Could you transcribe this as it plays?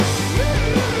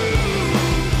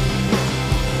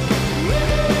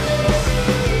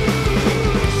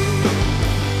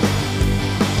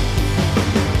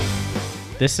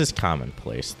This is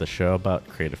Commonplace, the show about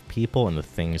creative people and the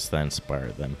things that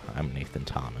inspire them. I'm Nathan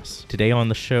Thomas. Today on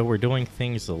the show, we're doing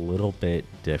things a little bit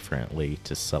differently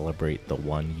to celebrate the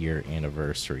 1-year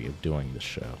anniversary of doing the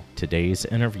show. Today's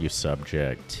interview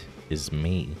subject is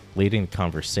me. Leading the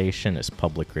conversation is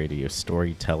public radio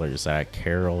storyteller Zack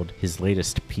Harold. His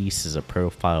latest piece is a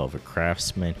profile of a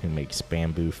craftsman who makes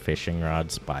bamboo fishing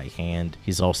rods by hand.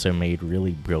 He's also made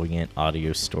really brilliant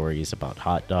audio stories about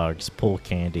hot dogs, pull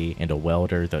candy, and a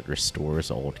welder that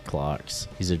restores old clocks.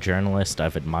 He's a journalist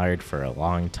I've admired for a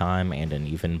long time and an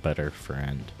even better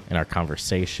friend. In our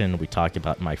conversation, we talk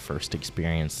about my first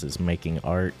experiences making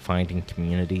art, finding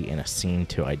community in a scene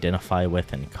to identify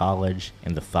with in college,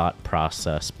 and the thought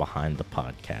process behind the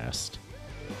podcast.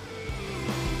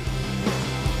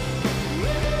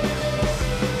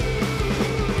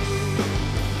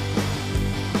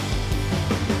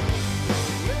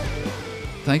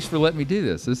 Thanks for letting me do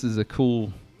this. This is a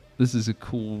cool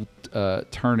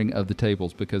turning of the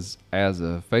tables, because as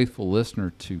a faithful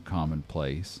listener to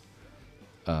Commonplace,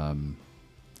 I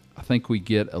think we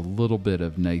get a little bit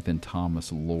of Nathan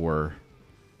Thomas lore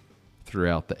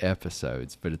throughout the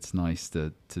episodes, but it's nice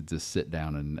to just sit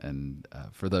down and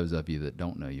for those of you that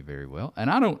don't know you very well, and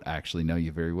I don't actually know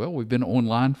you very well, we've been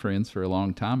online friends for a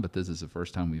long time, but this is the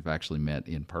first time we've actually met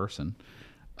in person.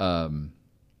 I'm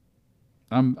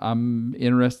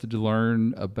interested to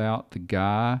learn about the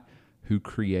guy who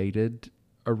created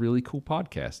a really cool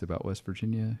podcast about West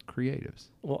Virginia creatives.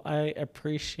 Well, I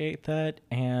appreciate that,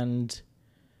 and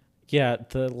yeah,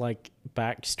 the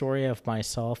backstory of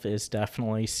myself is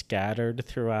definitely scattered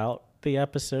throughout the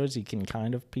episodes. You can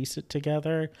kind of piece it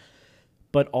together,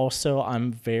 but also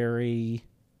I'm very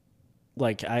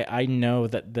I know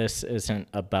that this isn't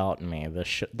about me.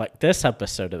 This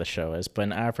episode of the show is, but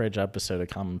an average episode of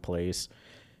Commonplace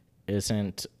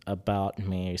isn't about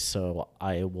me, so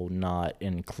I will not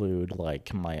include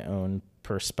my own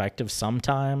perspective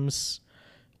sometimes,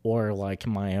 or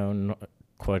my own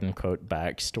quote unquote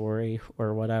backstory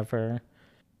or whatever.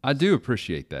 I do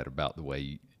appreciate that about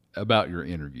about your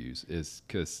interviews, is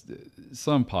because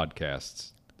some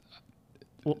podcasts,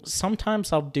 well,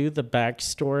 sometimes I'll do the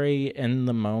backstory in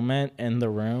the moment in the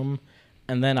room,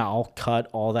 and then I'll cut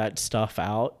all that stuff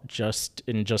out just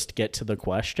get to the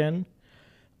question.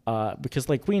 Because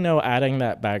we know adding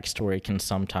that backstory can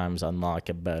sometimes unlock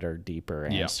a better, deeper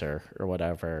answer or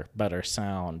whatever, better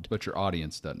sound. But your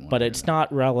audience doesn't want But to it's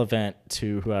not relevant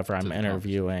to whoever I'm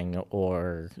interviewing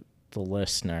or the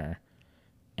listener.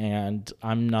 And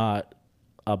I'm not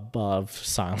above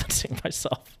silencing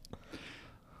myself.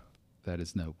 That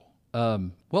is noble.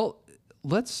 Well,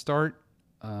 let's start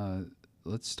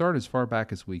as far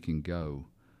back as we can go.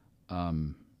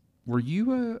 Were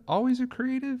you always a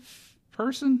creative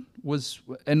person?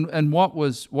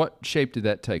 What shape did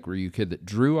that take? Were you a kid that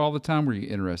drew all the time? Were you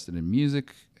interested in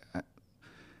music?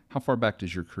 How far back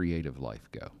does your creative life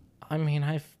go? I mean,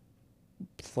 I've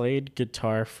played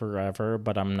guitar forever,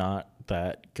 but I'm not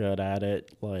that good at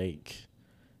it.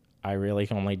 I really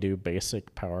only do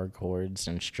basic power chords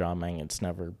and strumming. It's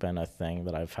never been a thing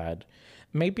that I've had.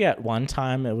 Maybe at one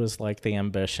time it was the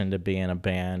ambition to be in a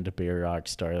band, be a rock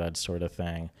star, that sort of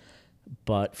thing.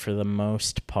 But for the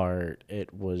most part,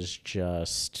 it was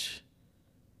just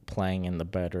playing in the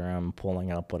bedroom,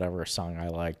 pulling up whatever song I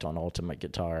liked on Ultimate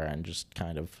Guitar, and just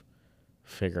kind of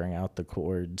figuring out the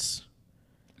chords.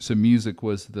 So music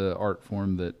was the art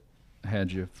form that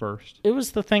had you first? It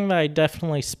was the thing that I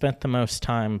definitely spent the most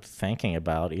time thinking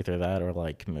about, either that or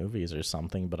movies or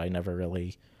something, but I never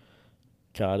really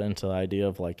got into the idea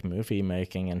of movie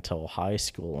making until high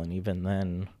school, and even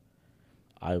then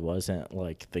I wasn't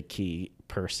the key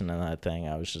person in that thing.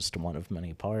 I was just one of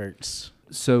many parts.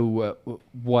 So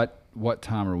what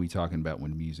time are we talking about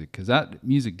when music? Because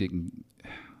music didn't.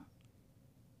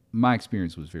 My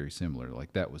experience was very similar.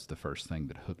 That was the first thing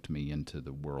that hooked me into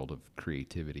the world of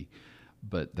creativity,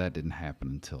 but that didn't happen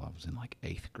until I was in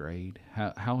 8th grade.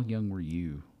 How young were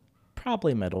you?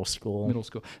 Probably middle school. Middle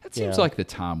school. That seems like the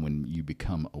time when you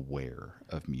become aware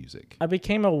of music. I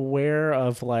became aware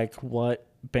of what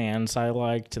bands I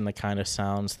liked and the kind of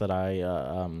sounds that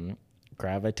I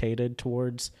gravitated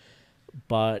towards,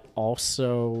 but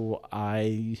also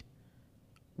I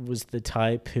was the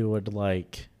type who would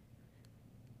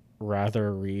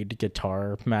rather read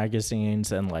guitar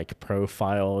magazines and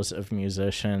profiles of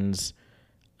musicians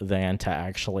than to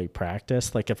actually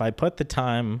practice. If I put the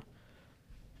time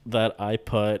that I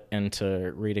put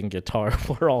into reading Guitar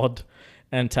World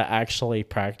and to actually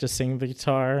practicing the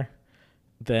guitar,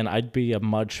 then I'd be a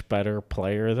much better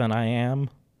player than I am,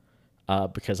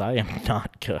 because I am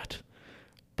not good.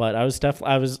 But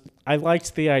I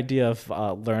liked the idea of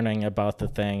learning about the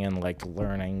thing and like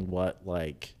learning what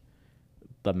like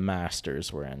the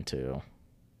masters were into.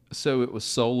 So it was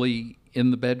solely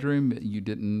in the bedroom. You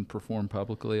didn't perform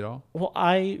publicly at all? Well,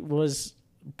 I was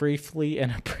briefly in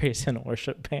a praise and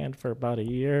worship band for about a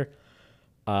year.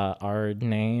 Our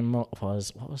name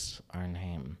was, what was our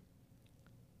name?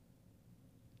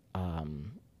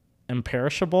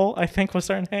 Imperishable, I think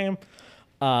was our name.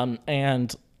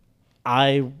 And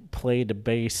I played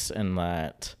bass in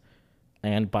that.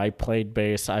 And by played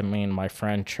bass, I mean my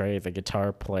friend Trey, the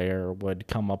guitar player, would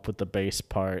come up with the bass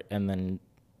part and then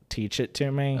teach it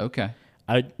to me. Okay.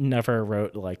 I never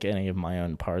wrote like any of my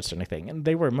own parts or anything, and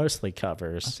they were mostly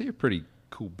covers. I see a pretty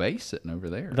cool bass sitting over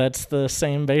there. That's the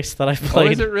same bass that I played.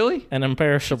 Oh, is it really? An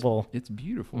Imperishable. It's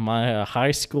beautiful. My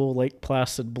high school Lake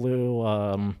Placid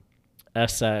Blue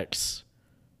SX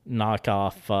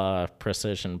knockoff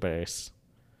precision bass.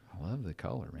 I love the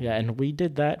color, man. Yeah, and we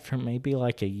did that for maybe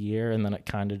like a year, and then it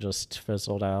kind of just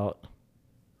fizzled out.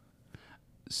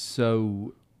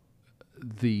 So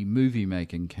the movie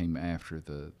making came after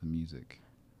the music.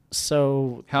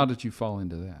 So how did you fall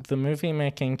into that? The movie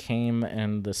making came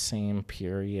in the same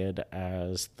period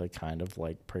as the kind of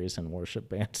like praise and worship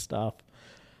band stuff.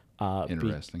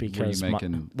 Interesting. Because were you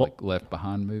making like Left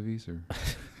Behind movies, or?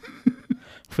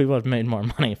 We would have made more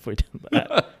money if we did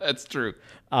that. That's true.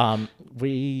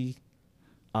 The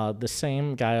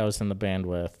same guy I was in the band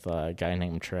with, a guy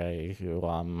named Trey, who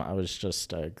I was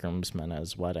just a groomsman at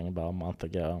his wedding about a month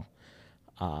ago.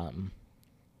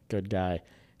 Good guy.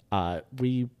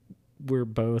 We were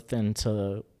both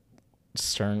into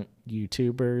certain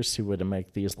YouTubers who would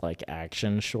make these like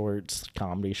action shorts,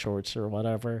 comedy shorts or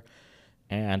whatever.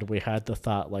 And we had the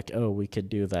thought like, oh, we could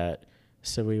do that.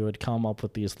 So we would come up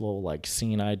with these little like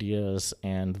scene ideas,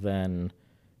 and then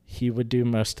he would do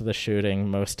most of the shooting,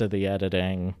 most of the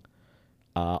editing,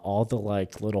 all the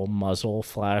like little muzzle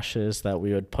flashes that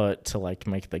we would put to like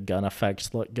make the gun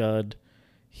effects look good.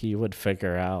 He would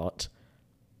figure out.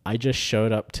 I just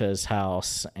showed up to his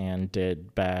house and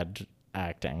did bad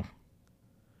acting.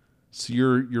 So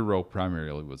your role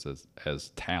primarily was as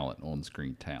talent,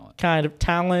 on-screen talent. Kind of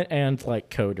talent and like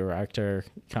co-director,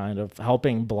 kind of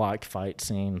helping block fight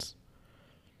scenes.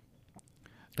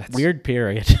 That's weird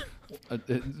period.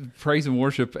 Praise and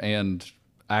worship and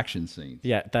action scenes.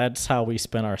 Yeah, that's how we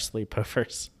spend our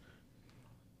sleepovers.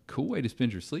 Cool way to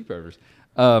spend your sleepovers.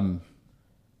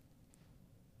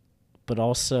 But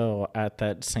also at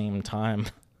that same time,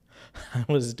 I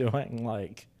was doing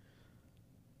like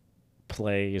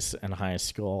plays in high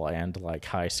school and like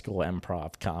high school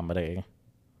improv comedy.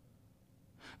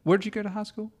 Where'd you go to high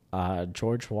school?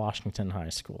 George Washington High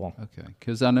School. Okay,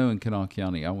 because I know in Kanawha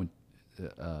County, I went.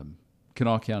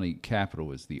 Kanawha County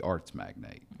Capital is the arts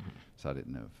magnate, so I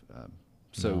didn't know.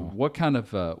 So no. What kind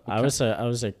of? I was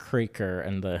a creeker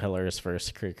in the Hillers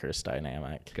versus Creekers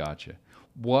dynamic. Gotcha.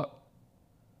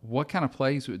 What kind of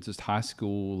plays? Just high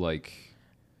school, like?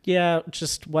 Yeah,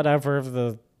 just whatever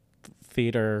the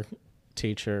theater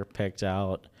teacher picked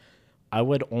out. I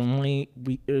would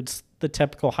it's the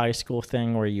typical high school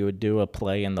thing where you would do a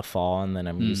play in the fall and then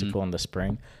a musical in the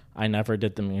spring. I never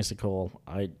did the musical.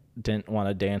 I didn't want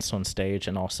to dance on stage,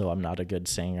 and also I'm not a good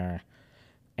singer.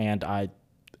 And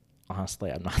honestly,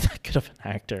 I'm not that good of an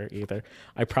actor either.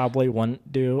 I probably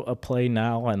wouldn't do a play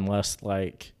now unless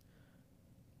like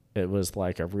it was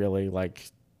like a really like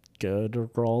good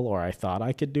role, or I thought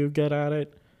I could do good at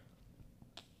it.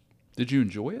 Did you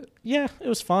enjoy it? Yeah, it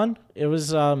was fun. It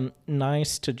was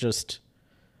nice to just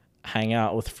hang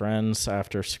out with friends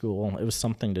after school. It was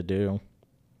something to do.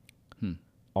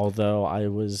 Although I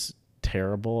was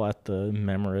terrible at the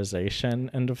memorization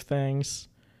end of things.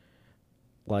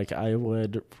 Like, I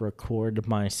would record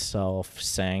myself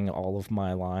saying all of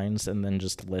my lines and then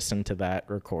just listen to that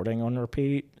recording on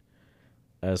repeat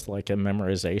as like a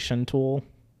memorization tool.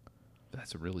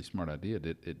 That's a really smart idea.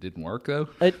 It didn't work, though?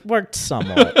 It worked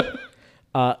somewhat.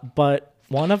 But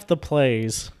one of the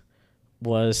plays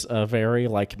was a very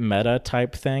like meta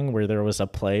type thing where there was a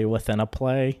play within a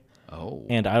play. Oh.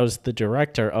 And I was the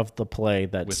director of the play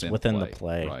that's within the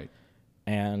play. Right.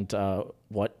 And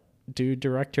what do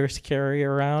directors carry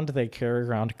around? They carry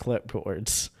around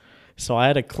clipboards. So I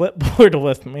had a clipboard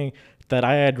with me that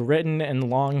I had written in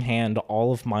longhand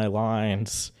all of my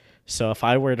lines. So if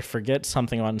I were to forget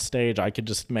something on stage, I could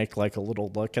just make like a little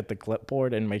look at the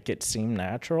clipboard and make it seem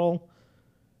natural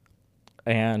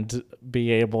and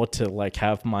be able to like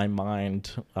have my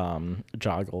mind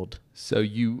joggled. So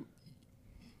you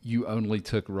only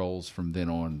took roles from then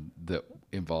on that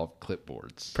involved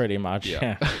clipboards. Pretty much,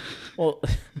 yeah. Well,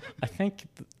 I think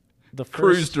the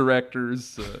cruise first,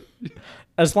 directors.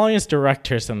 as long as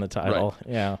director's in the title,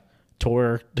 Right. yeah,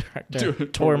 tour director,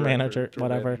 tour manager, tour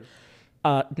whatever.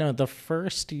 manager. No, the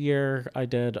first year I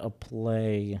did a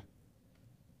play,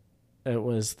 it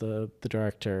was the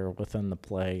director within the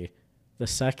play. The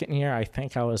second year, I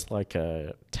think I was like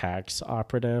a tax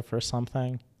operative or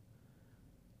something,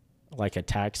 like a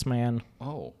tax man.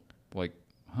 Oh, like,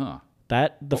 huh?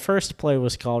 The first play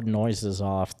was called Noises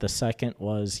Off. The second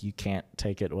was You Can't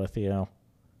Take It With You.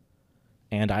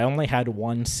 And I only had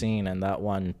one scene in that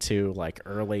one too, like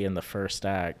early in the first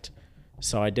act.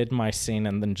 So I did my scene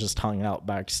and then just hung out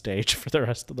backstage for the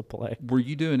rest of the play. Were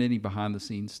you doing any behind the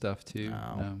scenes stuff too?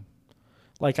 No.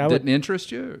 Like I Didn't would,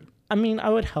 interest you? I mean, I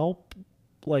would help.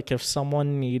 Like if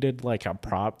someone needed like a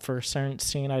prop for a certain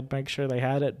scene, I'd make sure they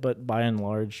had it. But by and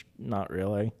large, not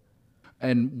really.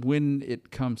 And when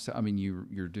it comes to, I mean,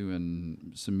 you're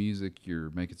doing some music, you're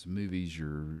making some movies,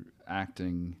 you're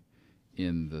acting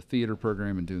in the theater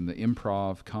program and doing the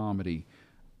improv comedy.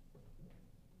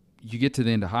 You get to the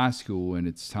end of high school and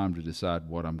it's time to decide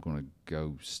what I'm going to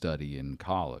go study in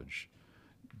college.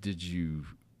 Did you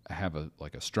have a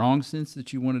strong sense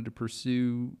that you wanted to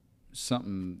pursue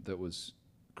something that was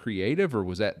creative, or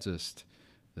was that just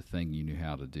the thing you knew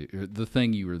how to do, or the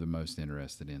thing you were the most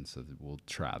interested in, so that we'll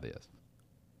try this?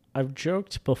 I've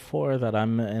joked before that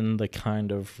I'm in the kind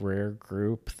of rare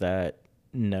group that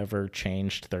never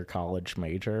changed their college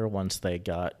major once they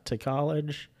got to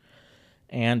college.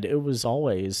 And it was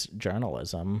always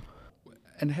journalism.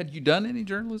 And had you done any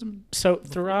journalism? So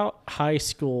throughout high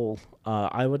school,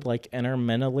 I would like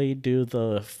intermittently do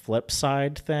the flip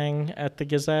side thing at the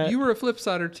Gazette. You were a flip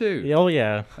sider too. Oh,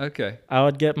 yeah. Okay. I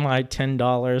would get my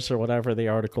 $10 or whatever the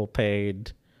article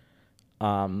paid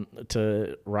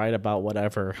to write about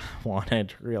whatever I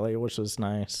wanted, really, which was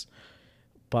nice.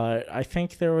 But I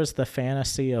think there was the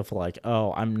fantasy of like,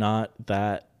 oh, I'm not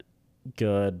that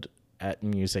good at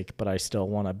music, but I still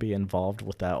want to be involved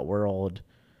with that world.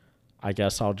 I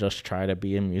guess I'll just try to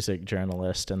be a music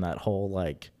journalist, and that whole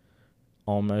like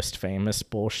almost famous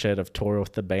bullshit of tour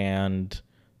with the band,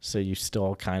 so you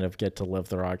still kind of get to live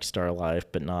the rock star life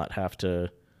but not have to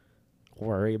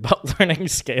worry about learning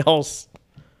scales.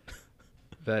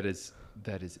 That is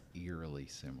eerily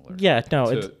similar. Yeah,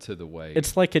 no, to the way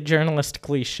it's like a journalist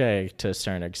cliche to a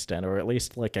certain extent, or at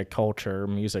least like a culture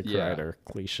music writer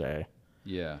cliche.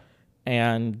 Yeah.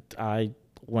 And I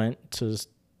went to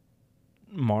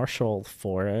Marshall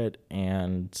for it,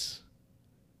 and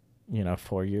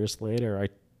 4 years later I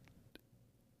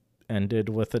ended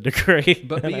with a degree.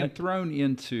 But being thrown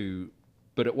into,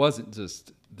 but it wasn't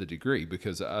just the degree,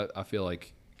 because I feel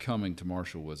like coming to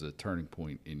Marshall was a turning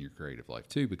point in your creative life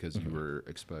too, because you were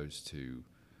exposed to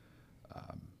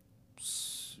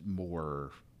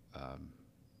more,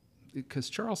 because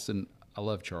Charleston, I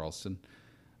love Charleston.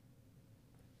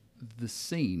 The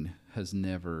scene has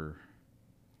never.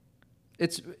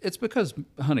 It's because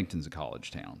Huntington's a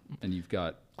college town, and you've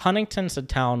got Huntington's a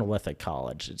town with a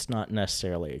college. It's not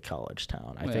necessarily a college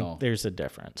town. I think there's a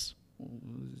difference.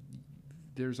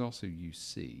 There's also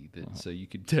UC, so you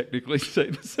could technically say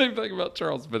the same thing about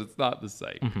Charleston, but it's not the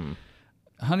same. Mm-hmm.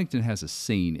 Huntington has a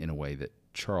scene in a way that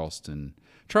Charleston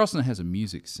has a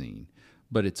music scene,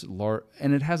 but it's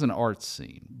and it has an arts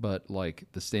scene, but like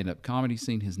the stand-up comedy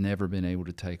scene has never been able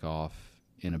to take off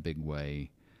in a big way.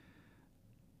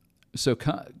 So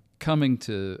coming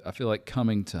to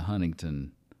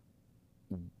Huntington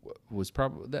was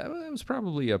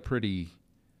probably a pretty.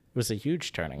 It was a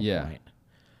huge turning point.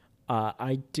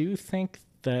 I do think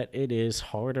that it is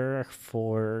harder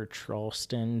for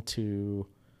Charleston to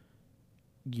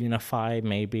unify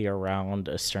maybe around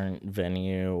a certain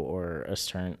venue or a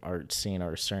certain art scene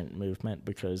or a certain movement,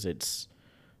 because it's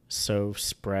so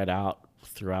spread out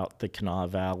throughout the Kanawha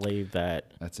Valley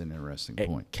that that's an interesting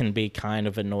point. It can be kind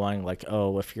of annoying, like,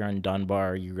 oh, if you're in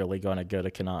Dunbar, are you really going to go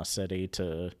to Kanawha City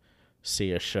to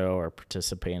see a show or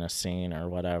participate in a scene or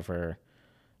whatever?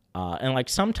 And like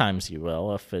sometimes you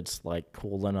will if it's like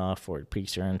cool enough or it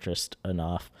piques your interest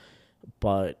enough.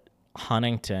 But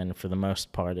Huntington, for the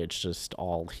most part, it's just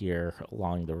all here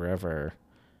along the river.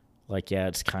 Like, yeah,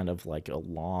 it's kind of like a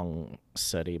long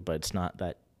city, but it's not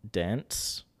that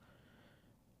dense.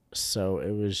 So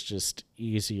it was just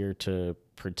easier to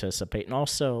participate. And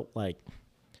also, like,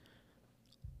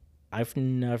 I've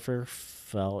never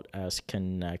felt as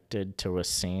connected to a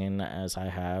scene as I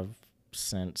have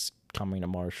since coming to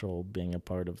Marshall, being a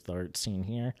part of the art scene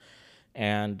here.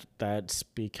 And that's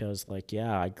because, like,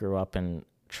 yeah, I grew up in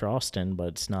Charleston, but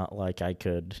it's not like I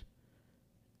could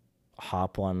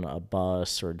hop on a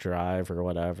bus or drive or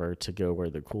whatever to go where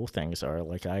the cool things are.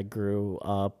 Like, I grew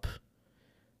up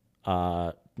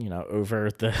over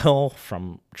the hill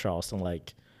from Charleston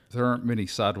Lake. There aren't many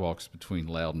sidewalks between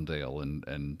Loudondale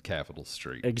and Capitol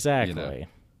Street. Exactly.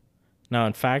 No,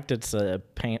 in fact, it's a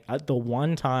pain. The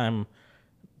one time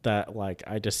that like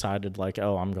I decided like,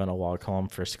 oh, I'm gonna walk home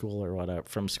from school or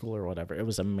whatever, it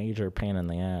was a major pain in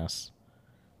the ass.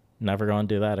 Never gonna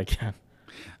do that again.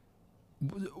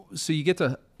 So you get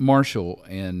to Marshall,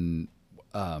 and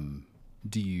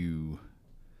do you?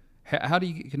 How do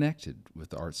you get connected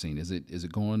with the art scene? Is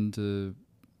it going to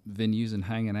venues and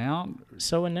hanging out?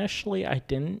 So initially, I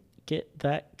didn't get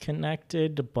that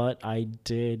connected, but I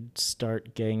did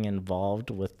start getting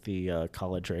involved with the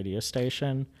college radio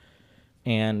station.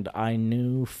 And I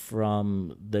knew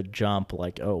from the jump,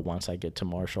 like, oh, once I get to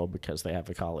Marshall, because they have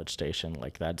a college station,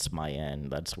 like, that's my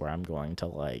end. That's where I'm going to,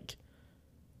 like,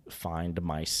 find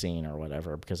my scene or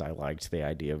whatever, because I liked the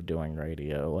idea of doing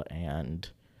radio. And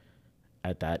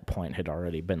at that point had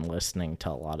already been listening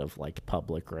to a lot of, like,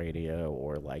 public radio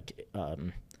or, like,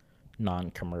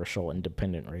 non-commercial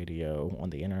independent radio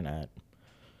on the internet.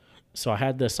 So I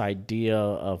had this idea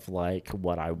of, like,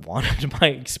 what I wanted my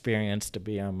experience to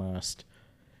be almost.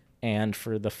 And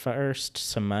for the first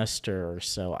semester or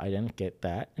so, I didn't get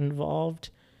that involved.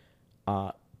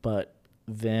 But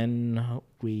then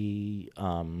we,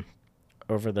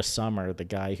 over the summer, the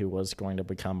guy who was going to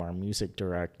become our music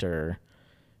director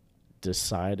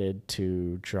decided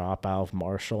to drop out of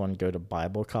Marshall and go to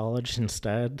Bible college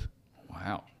instead.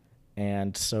 Wow.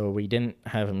 And so we didn't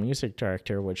have a music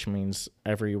director, which means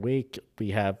every week we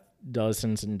have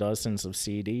dozens and dozens of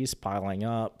CDs piling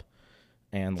up.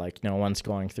 And, like, no one's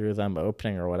going through them,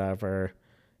 opening or whatever.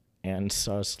 And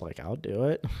so I was like, I'll do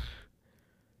it.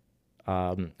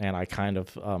 And I kind of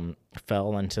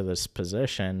fell into this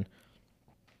position.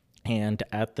 And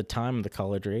at the time, the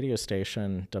college radio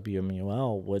station,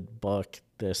 WMUL, would book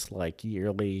this, like,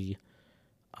 yearly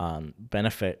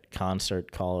benefit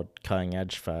concert called Cutting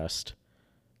Edge Fest,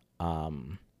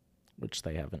 which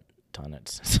they haven't done it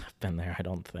since I've been there, I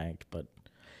don't think. But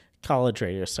college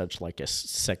radio is such, like, a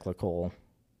cyclical,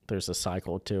 there's a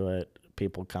cycle to it.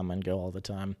 People come and go all the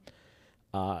time.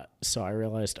 So I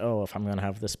realized, if I'm going to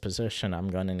have this position, I'm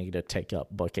going to need to take up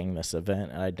booking this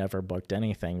event. And I'd never booked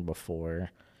anything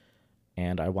before.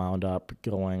 And I wound up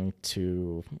going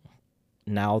to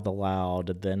now the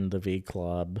Loud, then the V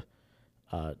Club,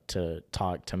 to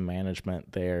talk to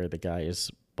management there. The guy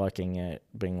is booking it,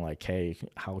 being like, hey,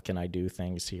 how can I do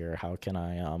things here? How can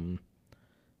I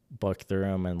book through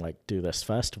them and, like, do this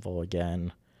festival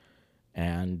again?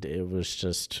 And it was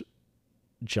just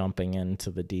jumping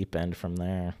into the deep end from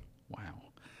there.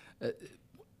 Wow.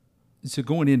 So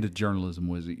going into journalism,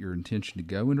 was it your intention to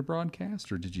go into broadcast,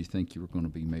 or did you think you were going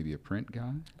to be maybe a print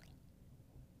guy?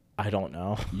 I don't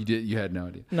know. You had no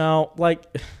idea? No, like,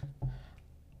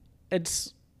 I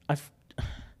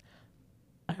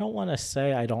don't want to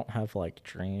say I don't have, like,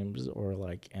 dreams or,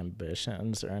 like,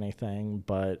 ambitions or anything,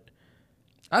 but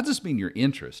I just mean your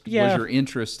interest. Yeah. Was your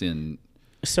interest in...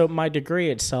 So my degree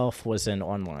itself was in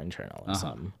online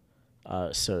journalism.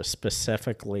 So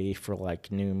specifically for,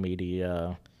 like, new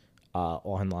media,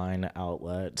 online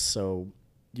outlets. So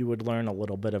you would learn a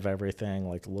little bit of everything,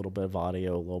 like a little bit of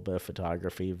audio, a little bit of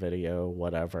photography, video,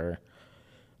 whatever.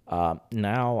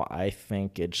 Now I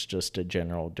think it's just a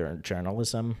general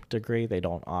journalism degree. They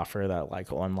don't offer that,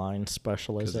 like, online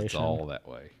specialization. Because it's all that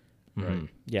way. Right. Mm-hmm.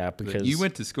 Yeah, because you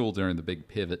went to school during the big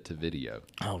pivot to video.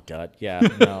 Oh God, yeah.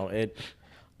 No,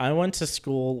 I went to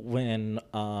school when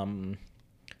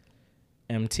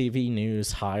MTV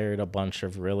News hired a bunch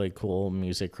of really cool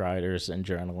music writers and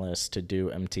journalists to do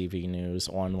MTV News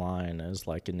online as,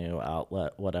 like, a new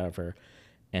outlet, whatever.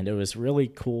 And it was really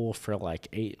cool for, like,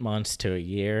 8 months to a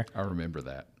year. I remember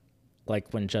that.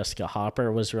 Like, when Jessica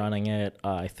Hopper was running it,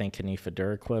 I think Hanifa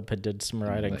Durquib had did some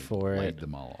writing for it. Laid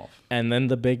them all off. And then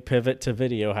the big pivot to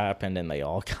video happened, and they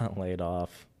all got laid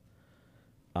off.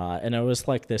 And it was,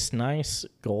 like, this nice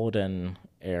golden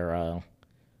era,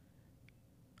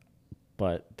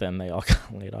 but then they all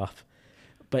got laid off.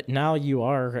 But now you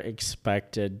are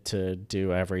expected to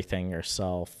do everything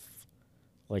yourself.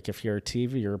 Like, if you're a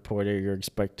TV reporter, you're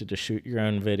expected to shoot your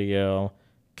own video,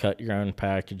 cut your own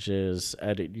packages,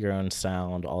 edit your own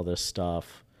sound, all this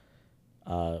stuff,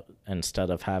 instead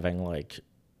of having, like,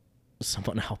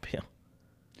 someone help you.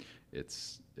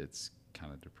 It's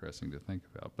kind of depressing to think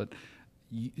about. But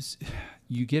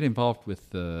you get involved with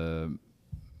the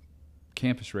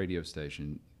campus radio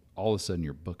station, all of a sudden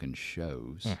you're booking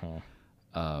shows.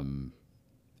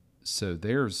 So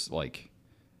there's, like,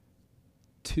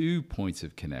 2 points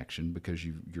of connection because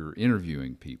you're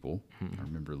interviewing people. I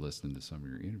remember listening to some of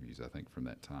your interviews, I think, from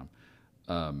that time.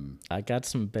 I got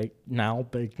some big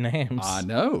names. I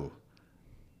know.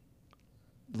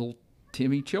 Little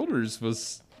Timmy Childers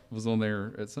was on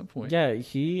there at some point. Yeah,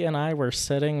 he and I were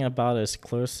sitting about as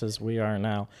close as we are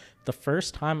now. The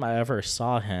first time I ever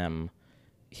saw him,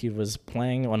 he was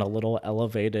playing on a little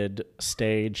elevated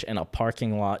stage in a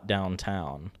parking lot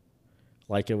downtown.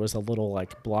 Like it was a little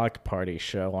like block party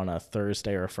show on a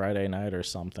Thursday or Friday night or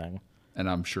something. And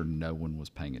I'm sure no one was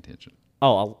paying attention.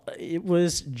 Oh, it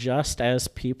was just as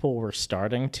people were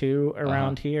starting to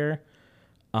around here.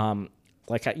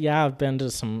 I've been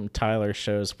to some Tyler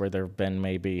shows where there have been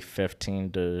maybe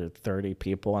 15 to 30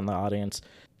 people in the audience.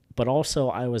 But also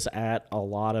I was at a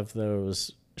lot of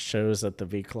those shows at the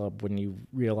V Club when you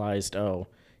realized, oh,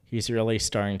 he's really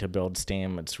starting to build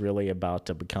steam. It's really about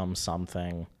to become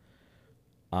something.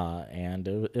 And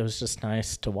it was just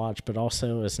nice to watch. But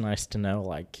also it was nice to know,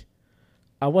 like,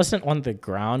 I wasn't on the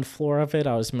ground floor of it.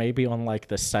 I was maybe on like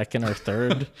the second or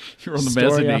third You're on the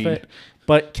story mezzanine. of it.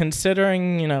 But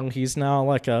considering, he's now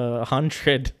like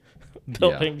 100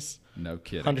 buildings, no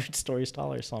kidding. 100 stories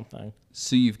tall or something.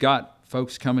 So you've got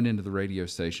folks coming into the radio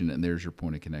station, and there's your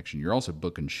point of connection. You're also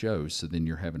booking shows, so then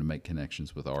you're having to make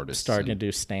connections with artists. Starting to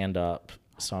do stand up,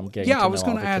 so I'm getting. Yeah, I was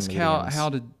going to ask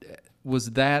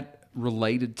was that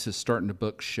related to starting to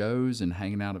book shows and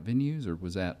hanging out at venues, or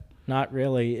was that? Not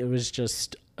really. It was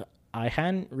just I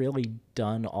hadn't really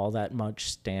done all that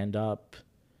much stand up.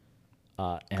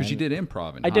 Because you did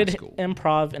improv in high school. I did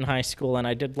improv in high school, and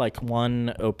I did like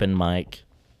one open mic.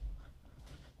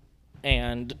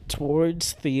 And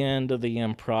towards the end of the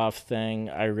improv thing,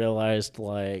 I realized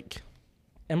like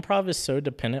improv is so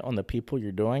dependent on the people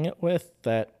you're doing it with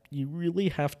that you really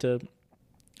have to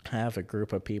have a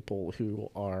group of people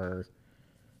who are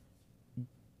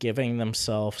giving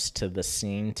themselves to the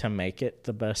scene to make it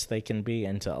the best they can be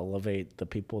and to elevate the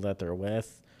people that they're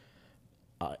with.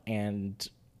 And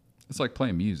it's like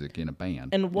playing music in a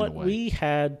band. And what we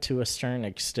had to a certain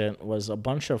extent was a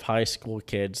bunch of high school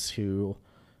kids who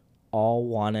all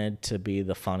wanted to be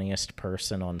the funniest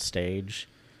person on stage.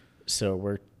 So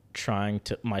we're trying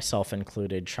to, myself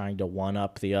included, trying to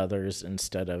one-up the others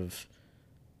instead of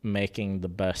making the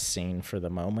best scene for the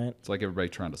moment. It's like everybody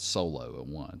trying to solo at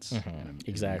once.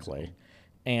 Exactly.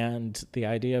 And the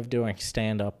idea of doing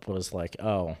stand-up was like,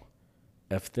 oh,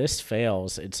 if this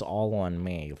fails, it's all on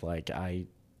me. Like, I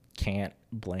can't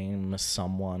blame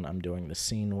someone I'm doing the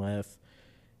scene with.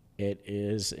 It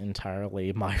is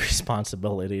entirely my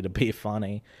responsibility to be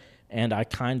funny. And I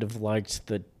kind of liked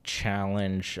the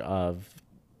challenge of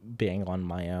being on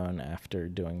my own after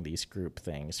doing these group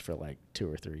things for like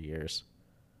 2 or 3 years.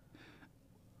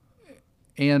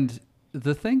 And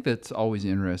the thing that's always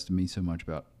interested me so much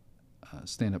about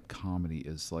stand-up comedy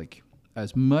is like,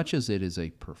 as much as it is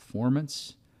a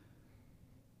performance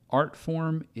art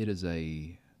form, it is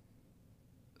the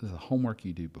homework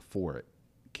you do before it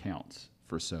counts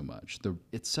for so much.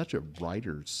 It's such a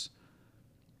writer's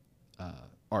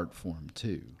art form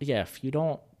too. Yeah, if you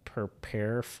don't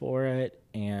prepare for it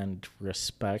and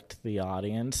respect the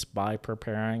audience by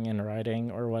preparing and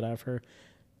writing or whatever,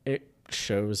 it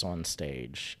shows on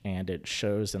stage and it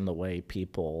shows in the way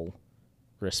people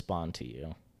respond to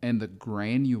you. And the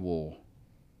granular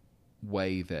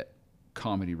way that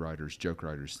comedy writers, joke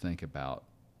writers think about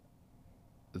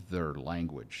their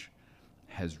language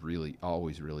has really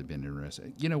always really been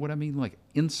interesting. You know what I mean? Like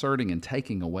inserting and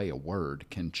taking away a word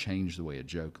can change the way a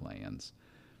joke lands.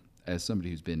 As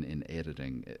somebody who's been in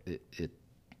editing, it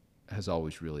has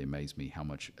always really amazed me how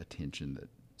much attention that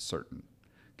certain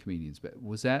comedians. But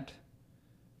was that?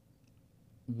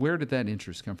 Where did that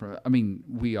interest come from? I mean,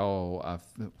 we all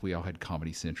had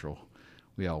Comedy Central.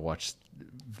 We all watched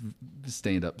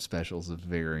stand-up specials of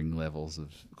varying levels of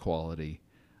quality.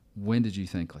 When did you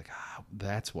think like,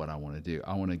 that's what I want to do?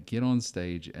 I want to get on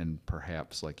stage and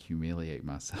perhaps like humiliate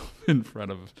myself in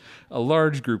front of a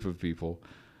large group of people?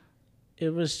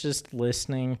 It was just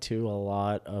listening to a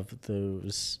lot of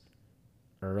those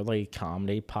early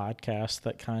comedy podcasts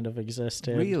that kind of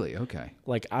existed. Really? Okay.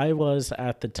 Like I was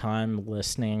at the time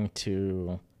listening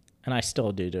to, and I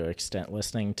still do to an extent,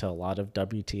 listening to a lot of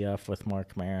WTF with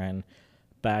Mark Maron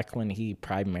back when he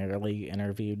primarily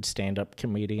interviewed stand-up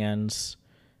comedians.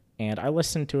 And I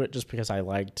listened to it just because I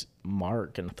liked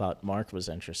Mark and thought Mark was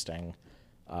interesting.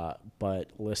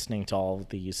 But listening to all of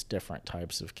these different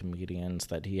types of comedians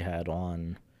that he had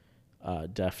on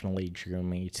definitely drew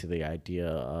me to the idea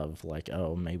of like,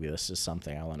 oh, maybe this is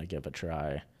something I want to give a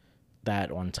try.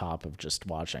 That on top of just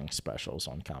watching specials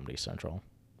on Comedy Central.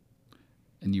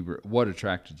 And what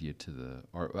attracted you to the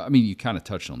art? I mean, you kind of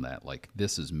touched on that. Like,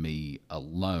 this is me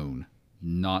alone,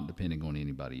 not depending on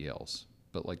anybody else.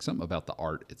 but like something about the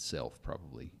art itself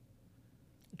probably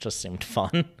Just seemed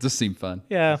fun. just seemed fun.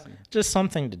 Yeah, just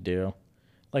something to do.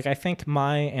 Like, I think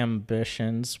my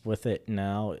ambitions with it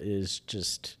now is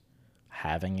just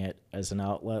having it as an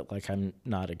outlet. Like, I'm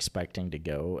not expecting to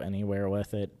go anywhere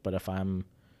with it, but if I'm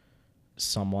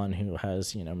someone who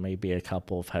has, maybe a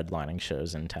couple of headlining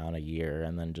shows in town a year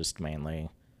and then just mainly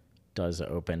does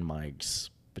open mics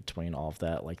between all of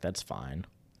that, like, that's fine.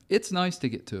 It's nice to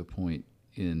get to a point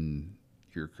in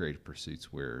your creative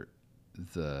pursuits where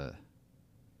the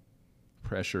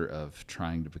pressure of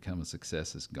trying to become a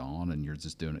success is gone, and you're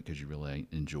just doing it because you really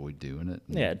enjoy doing it.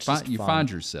 And Yeah, it's just you fun.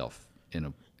 find yourself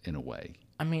in a way.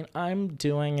 I mean, I'm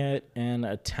doing it in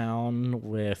a town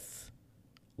with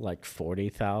like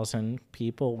 40,000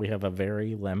 people. We have a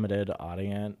very limited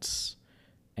audience,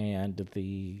 and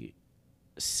the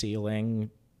ceiling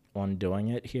on doing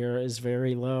it here is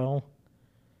very low,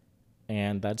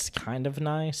 and that's kind of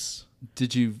nice.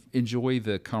 Did you enjoy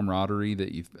the camaraderie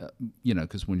that you've,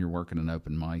 because when you're working an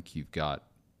open mic, you've got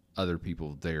other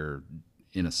people there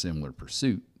in a similar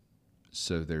pursuit,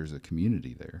 so there's a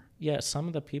community there. Yeah, some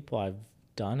of the people I've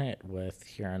done it with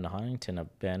here in Huntington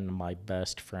have been my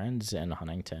best friends in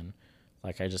Huntington.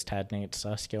 Like, I just had Nate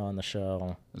Susko on the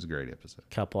show. It was a great episode.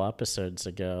 A couple episodes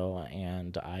ago,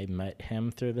 and I met him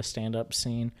through the stand-up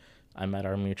scene. I met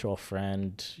our mutual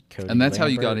friend, Cody And that's Lambert, how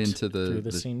you got into the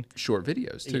the scene. short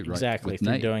videos, too, right? Exactly, With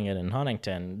through Nate. doing it in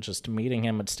Huntington, just meeting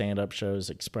him at stand-up shows,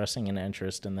 expressing an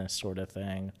interest in this sort of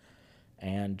thing,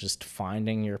 and just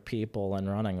finding your people and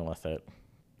running with it.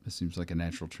 It seems like a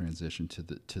natural transition to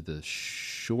the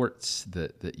shorts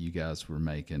that you guys were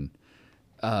making.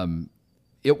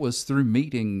 It was through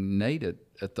meeting Nate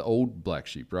at the old Black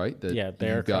Sheep, right? That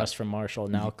they're across from Marshall,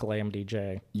 now Calam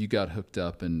DJ. You got hooked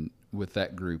up with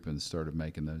that group and started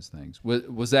making those things.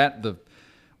 Was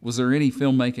there any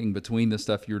filmmaking between the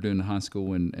stuff you were doing in high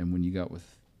school and when you got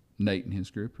with Nate and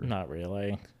his group? Or? Not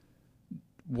really.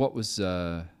 What was,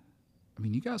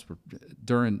 you guys were,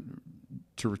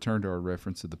 to return to our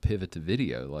reference of the pivot to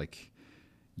video, like,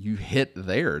 you hit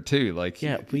there too. Like,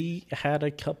 yeah, we had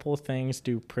a couple things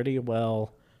do pretty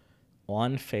well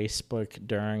on Facebook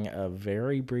during a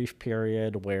very brief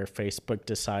period where Facebook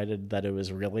decided that it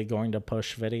was really going to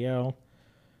push video,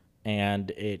 and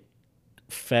it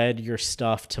fed your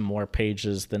stuff to more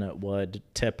pages than it would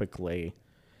typically.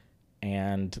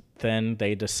 And then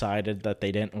they decided that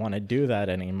they didn't want to do that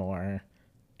anymore.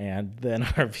 And then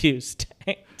our views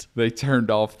tanked. They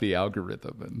turned off the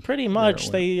algorithm. And pretty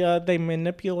much. They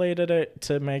manipulated it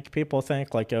to make people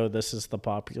think like, oh, this is the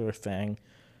popular thing.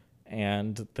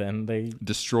 And then they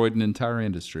destroyed an entire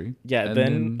industry. Yeah, and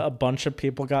then a bunch of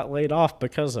people got laid off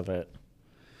because of it.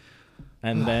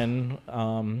 And then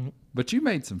but you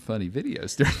made some funny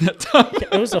videos during that time.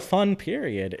 It was a fun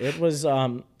period. It was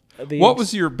what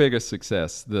was your biggest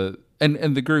success?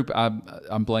 And the group I'm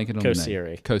blanking on the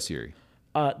name. Kosiri.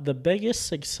 The biggest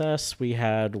success we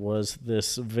had was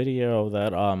this video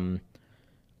that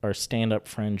our stand-up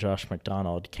friend Josh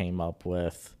McDonald came up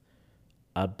with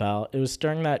about. It was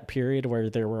during that period where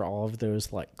there were all of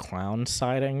those like clown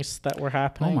sightings that were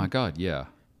happening. Oh my God, yeah.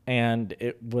 And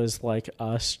it was like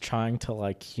us trying to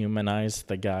like humanize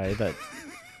the guy that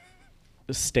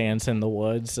stands in the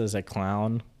woods as a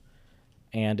clown.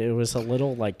 And it was a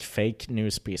little like fake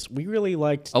news piece. We really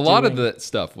liked a lot of that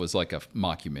stuff was like a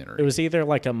mockumentary. It was either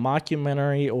like a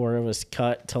mockumentary or it was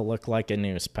cut to look like a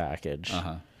news package.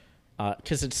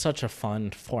 Because it's such a fun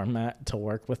format to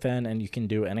work within, and you can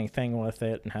do anything with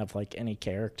it and have like any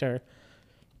character.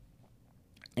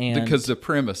 And because the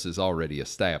premise is already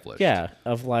established. Yeah,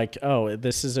 of like, oh,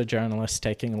 this is a journalist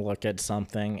taking a look at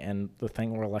something, and the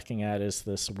thing we're looking at is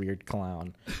this weird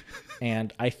clown.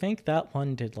 And I think that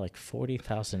one did like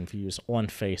 40,000 views on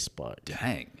Facebook.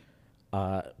 Dang.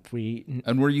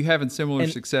 And were you having similar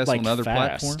success like on other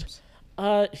fast. platforms?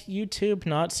 YouTube,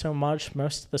 not so much.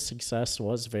 Most of the success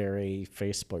was very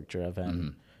Facebook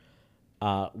driven.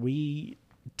 We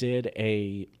did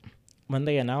when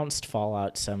they announced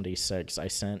Fallout 76, I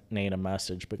sent Nate a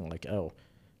message being like, oh,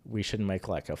 we should make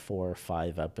like a 4 or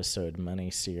 5 episode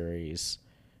miniseries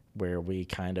where we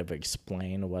kind of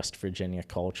explain West Virginia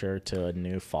culture to a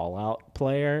new Fallout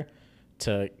player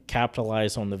to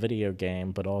capitalize on the video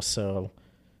game, but also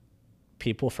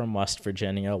people from West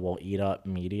Virginia will eat up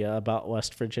media about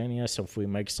West Virginia. So if we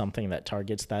make something that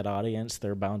targets that audience,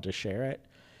 they're bound to share it.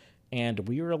 And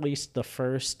we released the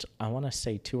first, I want to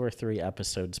say 2 or 3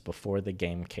 episodes before the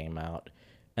game came out.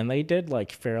 And they did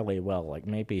like fairly well, like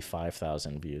maybe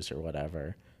 5,000 views or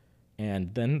whatever.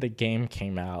 And then the game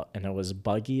came out, and it was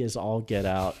buggy as all get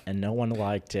out, and no one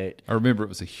liked it. I remember it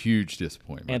was a huge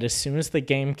disappointment. And as soon as the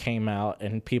game came out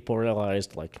and people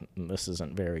realized, like, this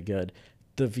isn't very good,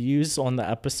 the views on the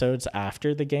episodes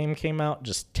after the game came out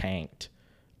just tanked.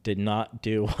 Did not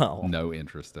do well. No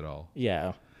interest at all.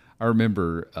 Yeah. I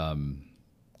remember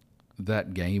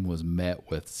that game was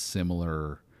met with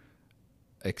similar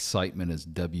excitement as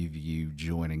WVU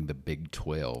joining the Big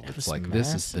 12. It's like, massive.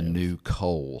 this is the new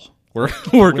coal. We're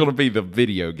going to be the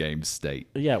video game state.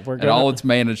 Yeah, and all it's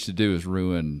managed to do is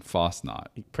ruin Fosnot.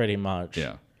 Pretty much.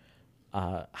 Yeah.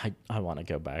 I want to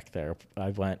go back there.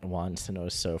 I went once, and it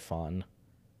was so fun.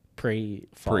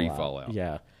 Pre-Fallout. Pre-Fallout.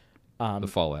 Yeah. The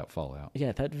Fallout.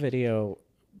 Yeah, that video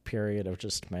period of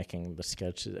just making the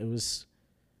sketches, it was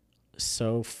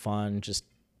so fun just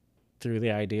through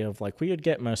the idea of, like, we would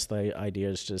get most of the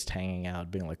ideas just hanging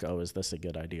out, being like, oh, is this a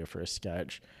good idea for a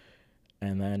sketch?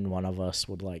 And then one of us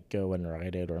would, like, go and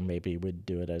write it, or maybe we'd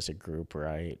do it as a group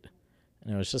write.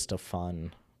 And it was just a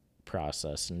fun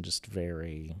process and just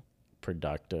very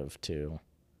productive, too.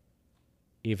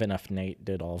 Even if Nate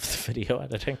did all of the video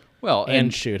editing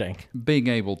and shooting. Being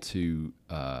able to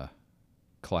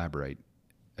collaborate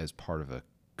as part of a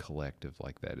collective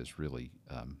like that is really,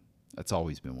 that's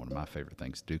always been one of my favorite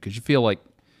things to do, because you feel like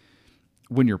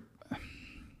when you're,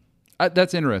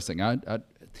 that's interesting.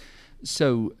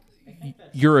 So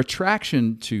your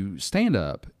attraction to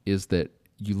stand-up is that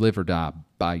you live or die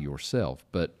by yourself,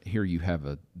 but here you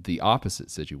have the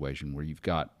opposite situation where you've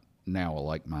got now a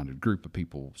like-minded group of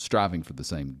people striving for the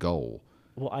same goal.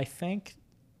 Well, I think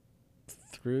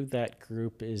through that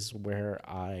group is where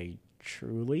I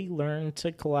truly learned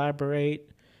to collaborate.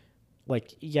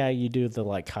 Like, yeah, you do the,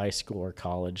 like, high school or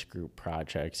college group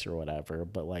projects or whatever,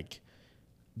 but, like,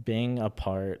 being a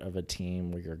part of a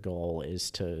team where your goal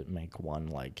is to make one,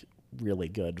 like, really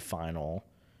good final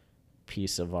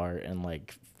piece of art, and,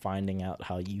 like, finding out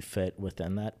how you fit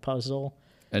within that puzzle.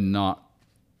 And not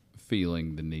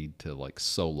feeling the need to, like,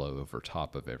 solo over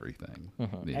top of everything.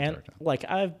 Mm-hmm. And, like,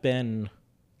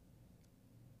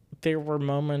 there were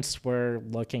moments where,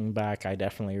 looking back, I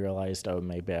definitely realized, oh,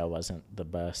 maybe I wasn't the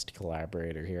best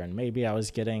collaborator here, and maybe I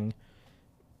was getting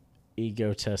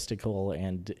egotistical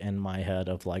and in my head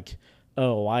of, like,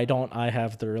 oh, why don't I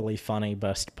have the really funny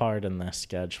best part in this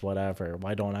sketch, whatever,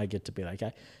 why don't I get to be that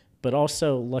guy? But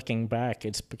also, looking back,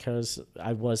 it's because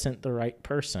I wasn't the right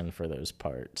person for those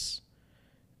parts.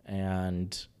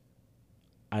 And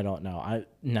I don't know.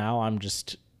 Now I'm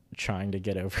just trying to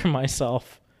get over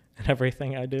myself and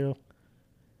everything I do.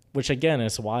 Which, again,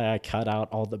 is why I cut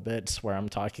out all the bits where I'm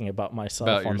talking about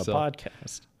myself on yourself. The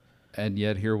podcast. And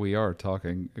yet here we are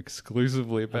talking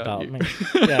exclusively about you. Me.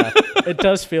 Yeah, it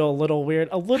does feel a little weird.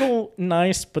 A little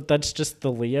nice, but that's just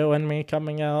the Leo in me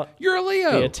coming out. You're a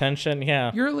Leo. The attention,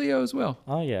 yeah. You're a Leo as well.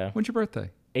 Oh, yeah. When's your birthday?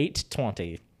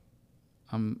 8/20.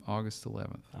 I'm August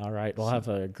 11th. All right, we'll have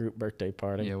a group birthday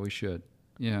party. Yeah, we should.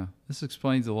 Yeah, this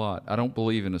explains a lot. I don't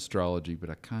believe in astrology, but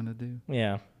I kind of do.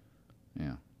 Yeah.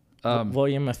 Yeah.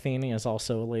 William Athene is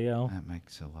also a Leo. That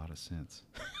makes a lot of sense.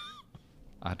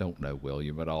 I don't know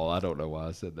William at all. I don't know why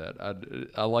I said that.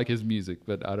 I like his music,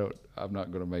 but I'm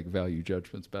not going to make value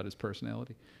judgments about his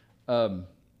personality. That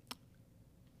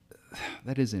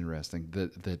is interesting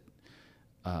that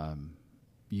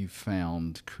you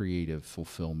found creative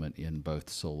fulfillment in both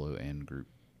solo and group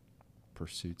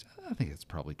pursuits. I think it's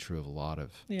probably true of a lot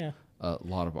of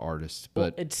artists,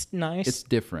 but it's nice. It's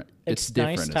different. It's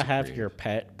different nice to have your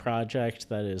pet project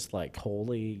that is, like,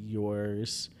 wholly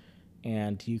yours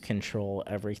and you control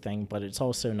everything, but it's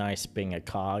also nice being a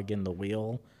cog in the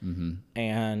wheel. Mm-hmm.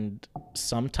 And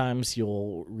sometimes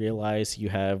you'll realize you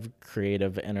have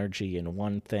creative energy in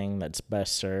one thing that's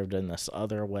best served in this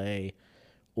other way,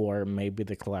 or maybe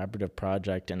the collaborative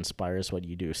project inspires what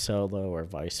you do solo or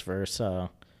vice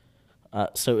versa.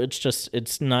 So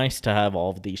it's nice to have all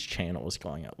of these channels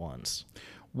going at once.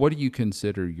 What do you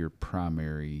consider your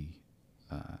primary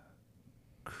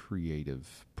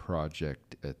creative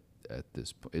project at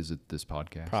this? Is it this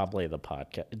podcast? Probably the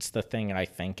podcast. It's the thing I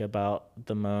think about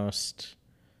the most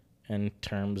in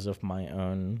terms of my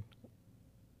own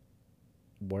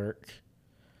work.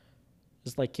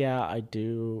 It's like, yeah, I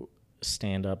do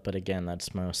stand up, but again,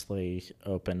 that's mostly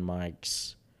open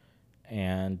mics,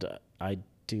 and I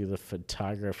do the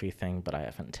photography thing, but I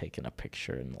haven't taken a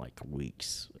picture in, like,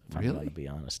 weeks, if I'm going to be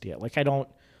honest. Yeah, like, I don't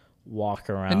walk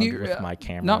around with my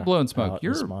camera. Not blowing smoke.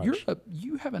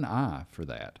 You have an eye for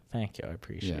that. Thank you. I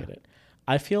appreciate it.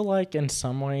 I feel like in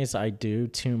some ways I do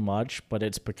too much, but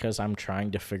it's because I'm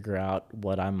trying to figure out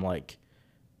what I'm, like,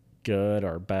 good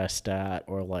or best at,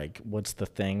 or, like, what's the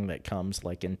thing that comes,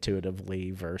 like,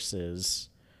 intuitively versus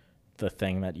the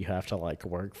thing that you have to like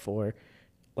work for.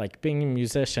 Like being a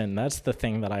musician, that's the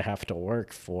thing that I have to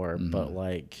work for. But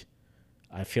like,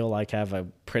 I feel like I have a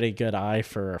pretty good eye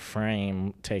for a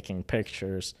frame taking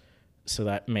pictures, so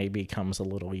that maybe comes a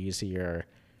little easier.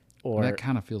 Or that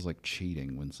kind of feels like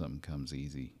cheating when something comes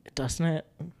easy. doesn't it?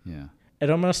 Yeah. It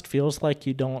almost feels like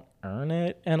you don't earn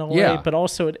it in a Yeah. way, but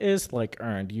also it is like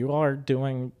earned. You are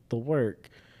doing the work.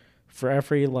 For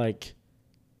every like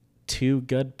 2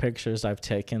 good pictures I've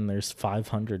taken, there's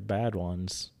 500 bad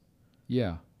ones.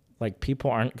 Yeah. Like people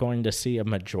aren't going to see a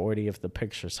majority of the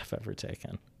pictures I've ever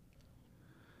taken.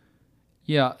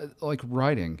 Yeah, like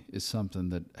writing is something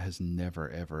that has never,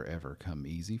 ever, ever come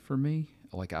easy for me.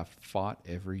 Like I've fought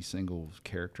every single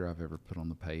character I've ever put on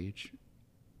the page.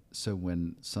 So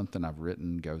when something I've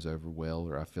written goes over well,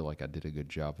 or I feel like I did a good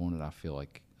job on it, I feel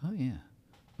like, oh yeah.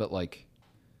 But like,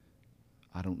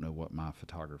 I don't know what my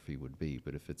photography would be,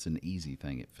 but if it's an easy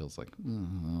thing, it feels like,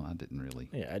 oh, I didn't really.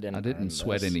 Yeah, I I earn didn't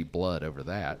sweat this. any blood over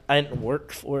that. I didn't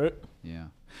work for it. Yeah.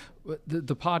 But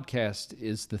the podcast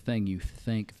is the thing you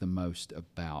think the most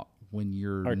about when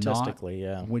you're Artistically, not,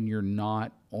 yeah. when you're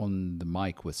not on the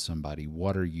mic with somebody.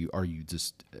 What are you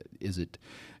just, is it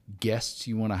guests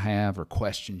you want to have or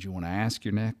questions you want to ask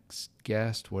your next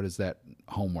guest? What is that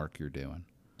homework you're doing?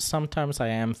 Sometimes I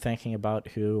am thinking about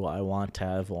who I want to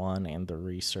have on and the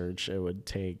research it would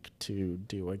take to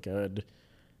do a good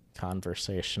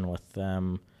conversation with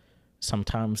them.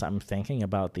 Sometimes I'm thinking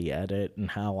about the edit and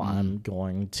how I'm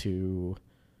going to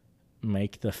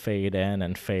make the fade in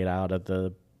and fade out of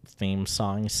the theme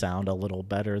song sound a little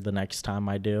better the next time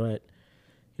I do it.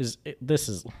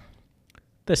 This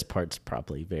part's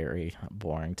probably very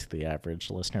boring to the average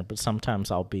listener, but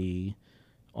sometimes I'll be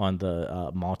on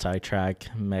the multi-track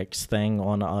mix thing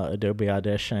on Adobe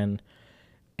Audition,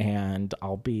 and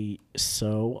I'll be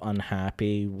so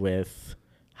unhappy with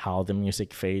how the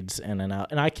music fades in and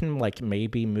out. And I can like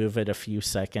maybe move it a few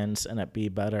seconds and it be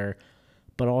better,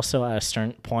 but also at a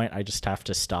certain point I just have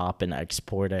to stop and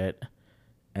export it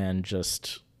and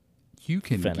just You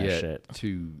can finish get it.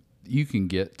 you can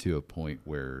get to a point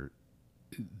where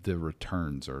the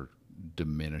returns are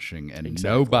diminishing and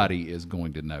Exactly. nobody is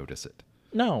going to notice it.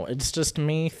 No, it's just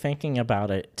me thinking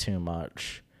about it too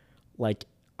much. Like,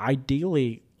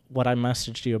 ideally, what I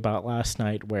messaged you about last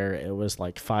night, where it was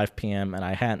like 5 p.m. and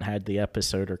I hadn't had the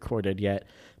episode recorded yet,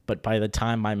 but by the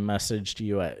time I messaged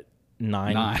you at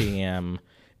 9 p.m.,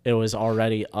 it was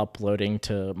already uploading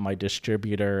to my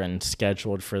distributor and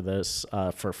scheduled for this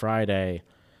for Friday.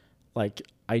 Like,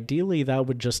 ideally, that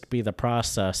would just be the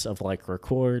process of like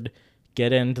record,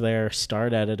 get in there,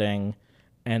 start editing,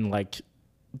 and like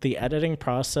the editing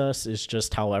process is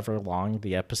just however long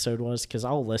the episode was, because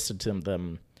I'll listen to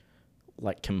them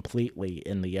like completely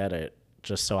in the edit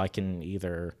just so I can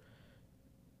either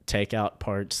take out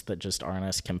parts that just aren't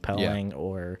as compelling,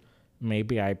 or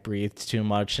maybe I breathed too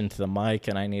much into the mic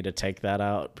and I need to take that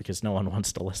out because no one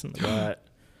wants to listen to that.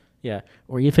 Yeah.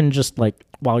 Or even just like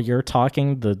while you're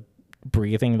talking, the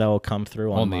breathing that will come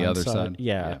through on the other side.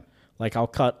 Yeah. Like I'll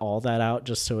cut all that out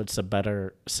just so it's a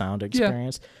better sound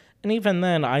experience. And even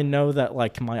then, I know that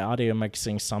like my audio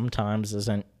mixing sometimes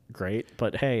isn't great,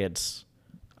 but hey,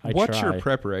 What's your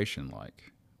preparation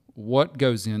like? What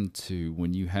goes into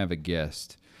when you have a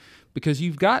guest? Because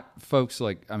you've got folks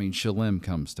like, I mean, Shalem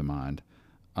comes to mind,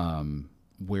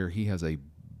 where he has a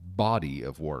body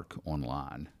of work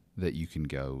online that you can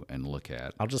go and look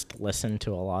at. I'll just listen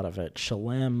to a lot of it.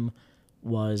 Shalem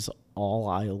was all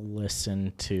I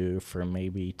listened to for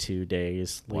maybe 2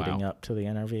 days leading up to the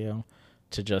interview,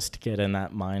 to just get in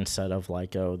that mindset of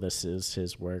like, oh, this is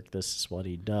his work, this is what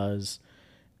he does.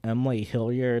 Emily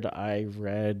Hilliard, I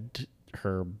read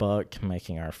her book,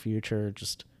 Making Our Future,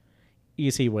 just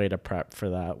easy way to prep for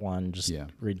that one. Just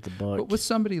read the book. But with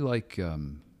somebody like,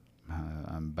 I'm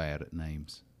bad at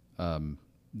names,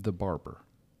 the barber.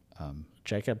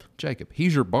 Jacob,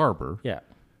 he's your barber. Yeah.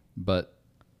 But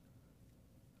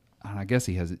I guess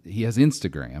he has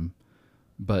Instagram,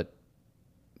 but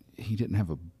he didn't have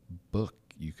a book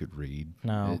you could read.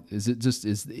 No.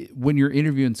 When you're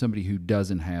interviewing somebody who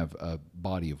doesn't have a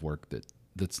body of work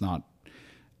that's not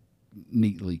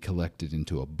neatly collected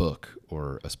into a book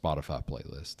or a Spotify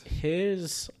playlist?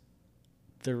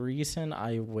 The reason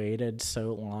I waited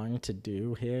so long to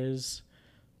do his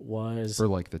was for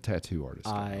like the tattoo artist.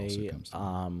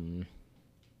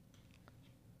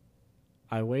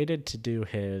 I waited to do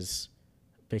his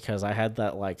because I had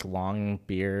that like long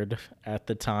beard at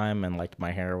the time and like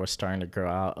my hair was starting to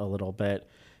grow out a little bit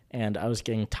and I was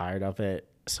getting tired of it.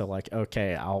 So like,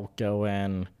 okay, I'll go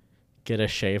in, get a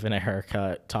shave and a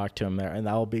haircut, talk to him there, and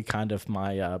that will be kind of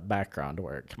my background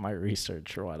work, my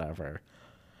research or whatever.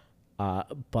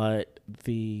 But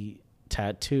the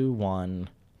tattoo one,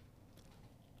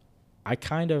 I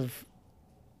kind of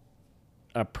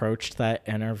approached that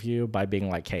interview by being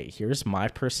like, hey, here's my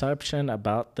perception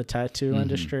about the tattoo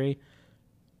industry.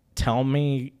 Tell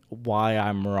me why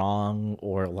I'm wrong,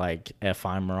 or like if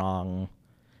I'm wrong,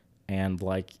 and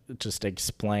like just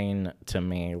explain to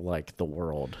me like the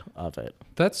world of it.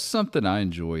 That's something I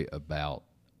enjoy about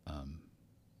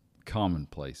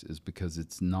Commonplace, is because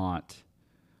it's not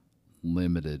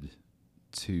limited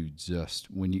to just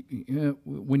when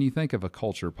you think of a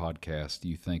culture podcast,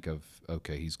 you think of,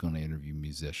 okay, he's going to interview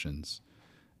musicians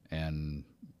and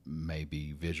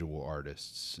maybe visual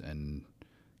artists and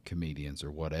comedians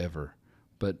or whatever.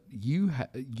 But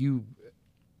and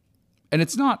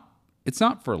it's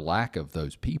not for lack of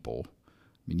those people. I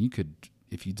mean, you could,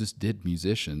 if you just did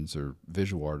musicians or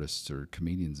visual artists or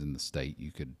comedians in the state,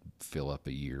 you could fill up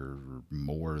a year or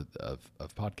more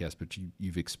of podcasts. But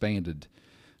you've expanded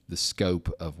the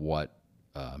scope of what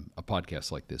a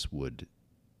podcast like this would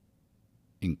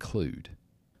include.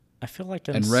 I feel like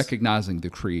and recognizing the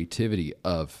creativity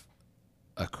of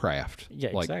a craft,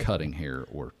 like exactly. cutting hair,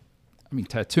 or, I mean,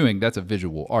 tattooing, that's a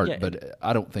visual art, but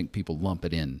I don't think people lump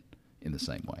it in the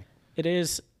same way. It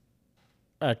is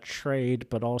a trade,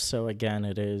 but also, again,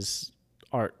 it is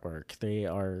artwork. They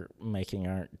are making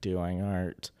art, doing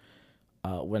art.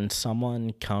 When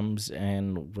someone comes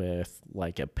in with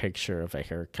like a picture of a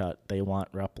haircut they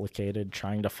want replicated,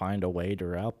 trying to find a way to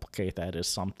replicate that is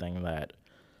something that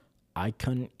I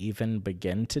couldn't even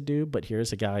begin to do. But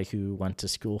here's a guy who went to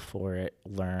school for it,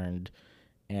 learned,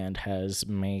 and has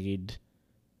made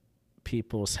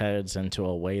people's heads into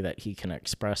a way that he can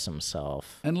express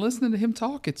himself. And listening to him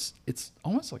talk, it's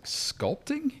almost like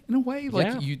sculpting in a way.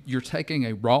 Like you're taking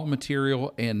a raw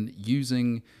material and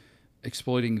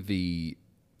exploiting the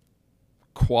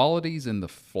qualities and the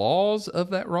flaws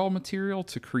of that raw material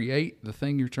to create the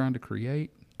thing you're trying to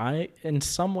create. In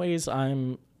some ways,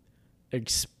 I'm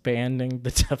expanding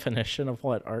the definition of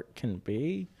what art can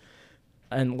be.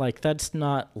 And like, that's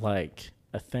not like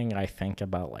a thing I think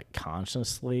about like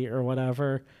consciously or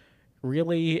whatever.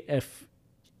 Really, if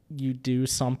you do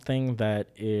something that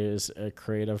is a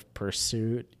creative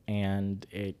pursuit and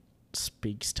it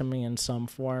speaks to me in some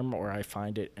form, or I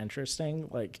find it interesting,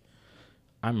 like,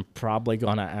 I'm probably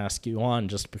going to ask you on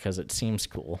just because it seems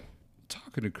cool.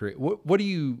 Talking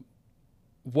to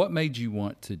what made you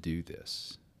want to do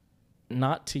this?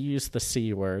 Not to use the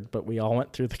C word, but we all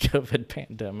went through the COVID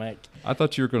pandemic. I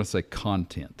thought you were going to say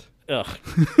content. Ugh,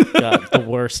 God, the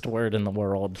worst word in the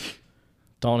world.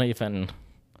 Don't even.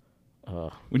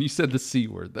 When you said the C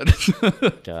word, that is.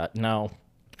 God, no.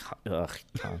 Ugh,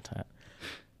 content.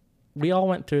 We all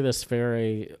went through this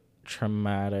very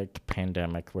traumatic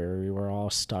pandemic where we were all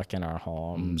stuck in our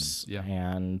homes,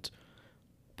 and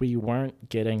we weren't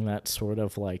getting that sort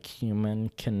of like human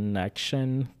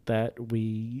connection that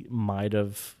we might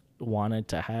have wanted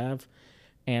to have.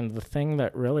 And the thing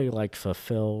that really like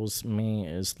fulfills me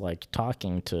is like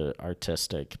talking to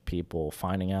artistic people,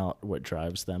 finding out what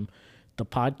drives them. The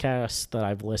podcasts that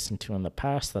I've listened to in the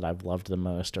past that I've loved the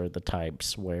most are the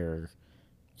types where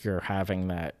you're having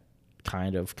that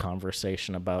kind of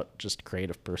conversation about just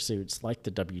creative pursuits, like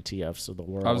the WTFs of the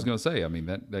world. I was going to say, I mean,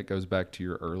 that goes back to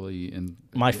your early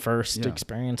my first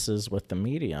experiences with the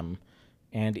medium.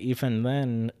 And even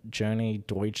then, Joni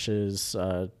Deutsch's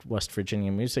West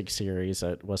Virginia music series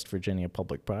at West Virginia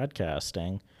Public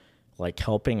Broadcasting, like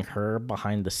helping her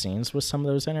behind the scenes with some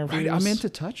of those interviews. Right, I meant to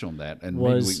touch on that, and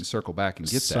maybe we can circle back and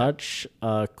get such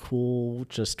a cool,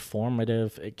 just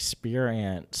formative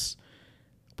experience.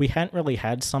 We hadn't really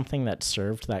had something that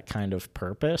served that kind of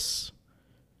purpose,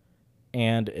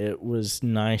 and it was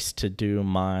nice to do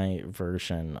my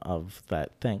version of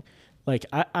that thing. Like,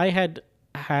 I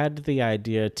had the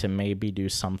idea to maybe do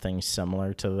something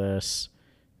similar to this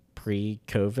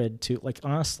pre-COVID too. Like,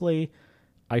 honestly,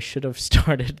 I should have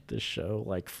started the show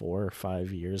like 4 or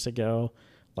 5 years ago,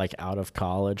 like out of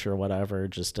college or whatever,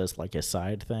 just as like a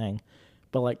side thing.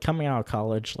 But like coming out of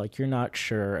college, like you're not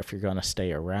sure if you're going to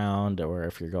stay around or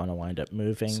if you're going to wind up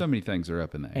moving. So many things are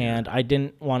up in the air. And I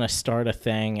didn't want to start a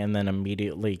thing and then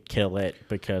immediately kill it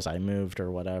because I moved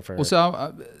or whatever. Well,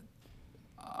 so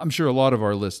I'm sure a lot of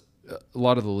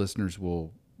the listeners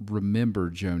will remember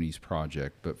Joni's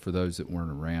project, but for those that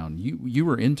weren't around, you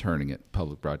were interning at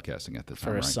Public Broadcasting at the time,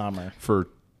 for a right? summer.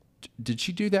 Did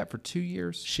she do that for 2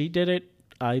 years? She did it.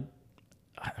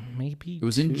 Maybe it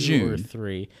was in June or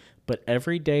 3. But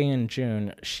every day in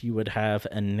June, she would have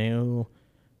a new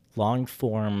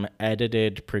long-form,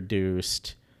 edited,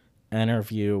 produced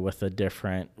interview with a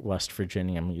different West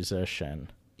Virginia musician.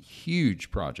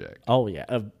 huge project. Oh, yeah,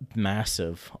 a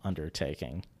massive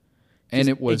undertaking. And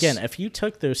it was... Again, if you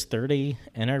took those 30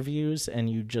 interviews and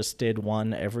you just did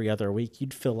one every other week,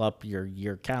 you'd fill up your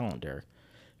year calendar.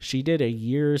 She did a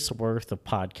year's worth of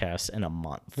podcasts in a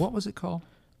month. What was it called?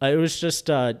 It was just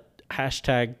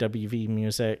hashtag WV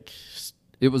Music.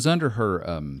 It was under her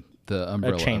the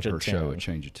umbrella of her show, A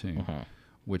Change of Tune,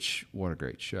 which, what a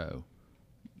great show.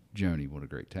 Joni, what a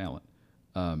great talent.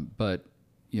 But,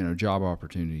 job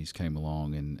opportunities came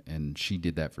along, and she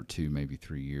did that for 2, maybe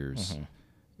 3 years.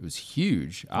 It was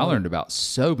huge. I learned about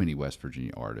so many West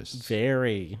Virginia artists.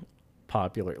 Very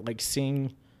popular. Like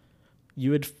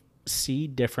you would see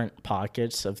different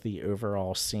pockets of the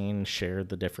overall scene share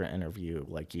the different interview,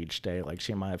 like each day. Like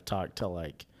she might have talked to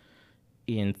like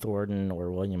Ian Thornton or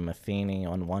William Matheny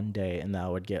on one day, and that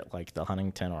would get like the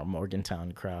Huntington or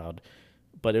Morgantown crowd.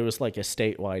 But it was like a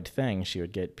statewide thing. She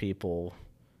would get people,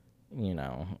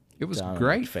 it was down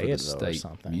great in for the Fayetteville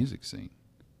state music scene.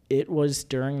 It was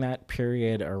during that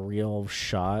period a real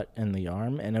shot in the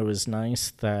arm, and it was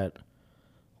nice that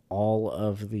all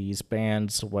of these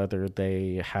bands, whether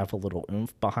they have a little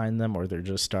oomph behind them or they're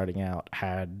just starting out,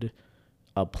 had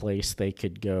a place they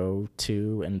could go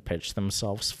to and pitch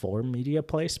themselves for media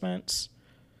placements.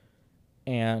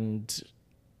 And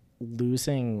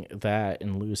losing that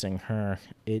and losing her,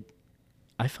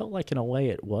 I felt like in a way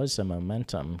it was a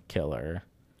momentum killer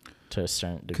to a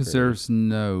certain degree. Because there's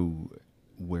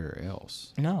nowhere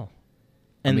else. No.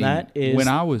 And that is... When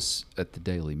I was at the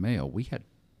Daily Mail, we had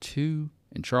 2...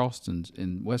 In Charleston's,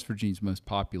 in West Virginia's most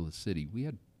populous city, we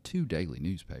had 2 daily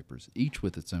newspapers, each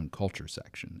with its own culture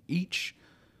section, each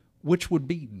which would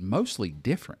be mostly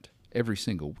different every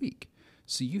single week.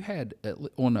 So you had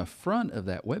on the front of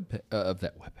that of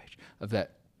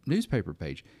that newspaper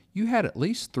page, you had at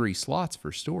least 3 slots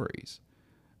for stories,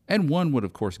 and one would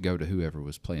of course go to whoever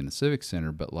was playing the Civic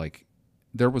Center, but like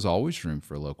there was always room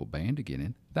for a local band to get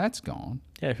in. That's gone.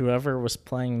 Yeah, whoever was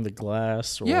playing the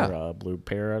Glass or Blue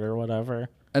Parrot or whatever.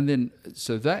 And then,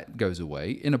 so that goes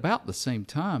away. In about the same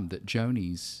time that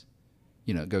Joni's,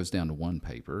 goes down to 1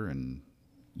 paper and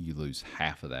you lose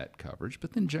half of that coverage.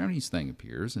 But then Joni's thing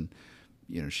appears, and,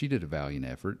 she did a valiant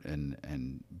effort,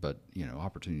 but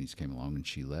opportunities came along and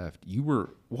she left.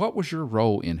 What was your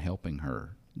role in helping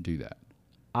her do that?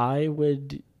 I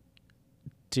would...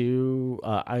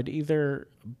 I'd either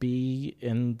be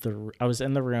I was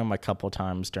in the room a couple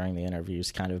times during the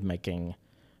interviews, kind of making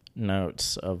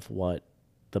notes of what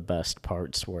the best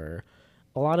parts were.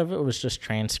 A lot of it was just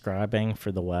transcribing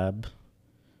for the web,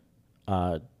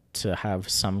 to have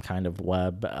some kind of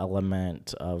web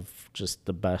element of just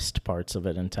the best parts of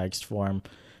it in text form.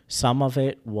 Some of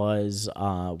it was,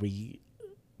 we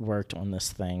worked on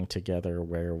this thing together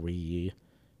where we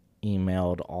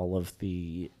emailed all of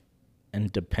the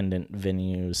independent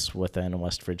venues within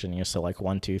West Virginia, so like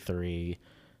 123,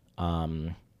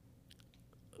 The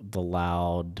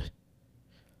Loud,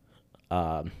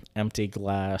 Empty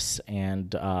Glass,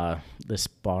 and this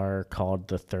bar called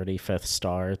the 35th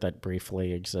Star that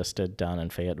briefly existed down in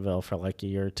Fayetteville for like a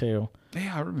year or 2.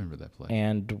 Yeah, I remember that place.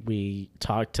 And we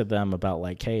talked to them about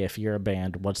like, hey, if you're a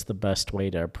band, what's the best way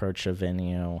to approach a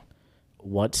venue?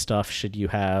 What stuff should you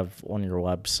have on your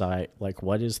website? Like,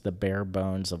 what is the bare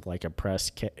bones of like a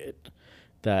press kit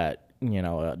that,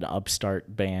 an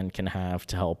upstart band can have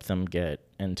to help them get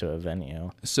into a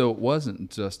venue? So it wasn't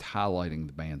just highlighting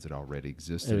the bands that already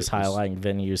existed. It was highlighting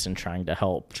venues and trying to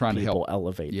help people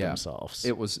elevate themselves.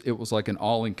 It was like an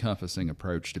all-encompassing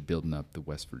approach to building up the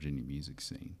West Virginia music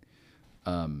scene.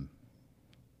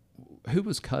 Who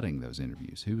was cutting those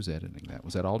interviews? Who was editing that?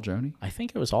 Was that all Joni? I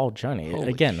think it was all Joni.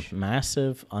 Again,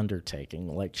 massive undertaking.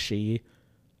 Like, she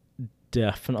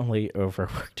definitely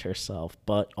overworked herself,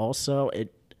 but also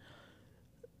it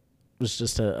was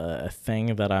just a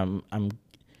thing that I'm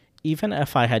even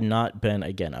if I had not been,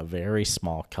 again, a very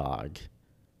small cog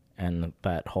and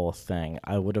that whole thing,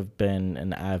 I would have been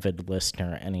an avid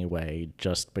listener anyway,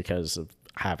 just because of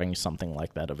having something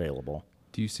like that available.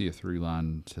 Do you see a through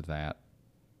line to that?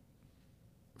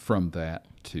 From that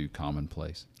to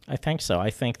Commonplace? I think so.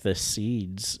 I think the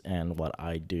seeds and what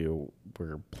I do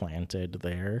were planted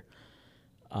there.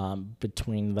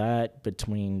 Between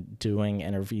doing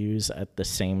interviews at the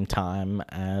same time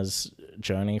as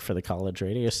Joni for the college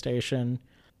radio station,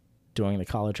 doing the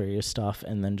college radio stuff,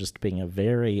 and then just being a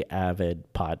very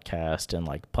avid podcast and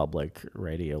like public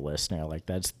radio listener, like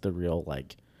that's the real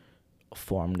like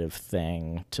formative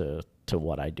thing to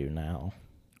what I do now.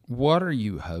 What are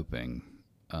you hoping?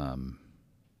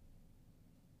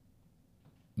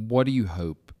 What do you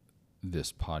hope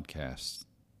this podcast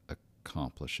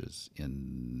accomplishes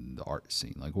in the art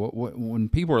scene? Like, what when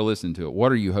people are listening to it,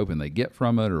 what are you hoping they get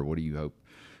from it, or what do you hope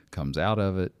comes out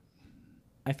of it?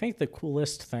 I think the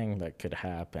coolest thing that could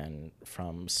happen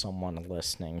from someone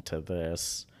listening to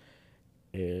this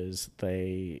is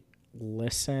they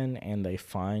listen and they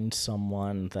find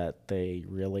someone that they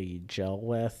really gel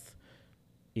with,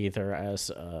 either as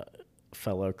a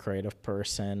fellow creative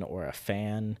person or a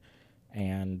fan.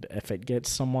 And if it gets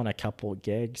someone a couple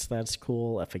gigs, that's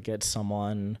cool. If it gets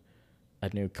someone a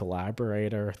new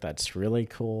collaborator, that's really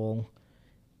cool.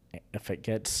 If it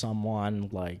gets someone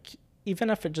like, even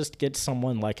if it just gets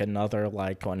someone like another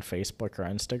like on Facebook or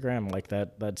Instagram, like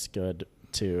that's good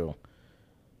too.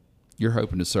 You're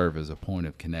hoping to serve as a point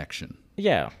of connection.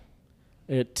 Yeah.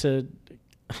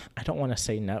 I don't want to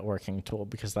say networking tool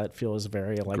because that feels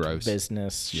very like gross.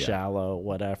 Business, shallow,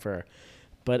 whatever.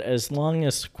 But as long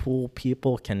as cool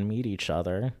people can meet each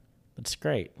other, that's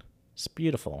great. It's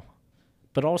beautiful.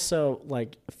 But also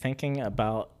like thinking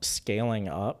about scaling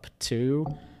up too.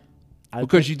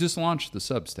 Because you just launched the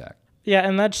Substack. Yeah,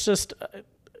 and that's just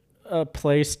a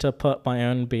place to put my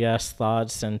own BS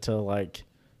thoughts into like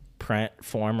print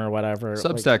form or whatever.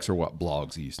 Substacks are what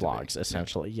blogs used to be. Blogs,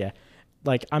 essentially, yeah.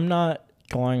 Like, I'm not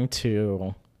going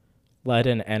to let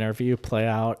an interview play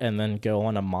out and then go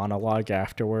on a monologue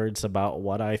afterwards about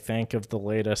what I think of the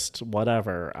latest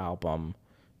whatever album,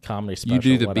 comedy special, you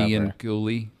do the whatever. Bean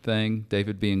Cooley thing,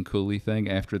 David Bean Cooley thing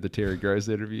after the Terry Gross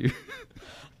interview?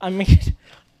 I mean,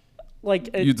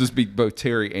 like... You just be both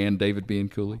Terry and David Bean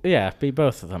Cooley? Yeah, be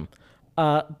both of them.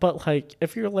 But, like,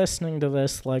 if you're listening to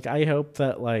this, like, I hope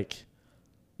that, like,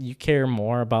 you care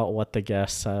more about what the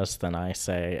guest says than I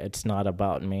say. It's not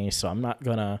about me, so I'm not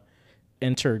going to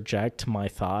interject my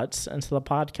thoughts into the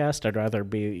podcast. I'd rather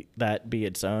be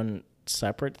its own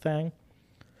separate thing.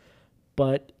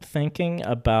 But thinking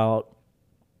about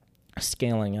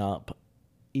scaling up,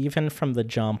 even from the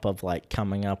jump of, like,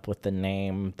 coming up with the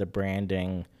name, the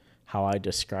branding, how I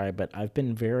describe it, I've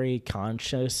been very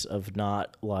conscious of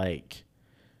not, like,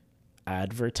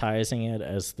 advertising it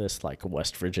as this like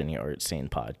West Virginia art scene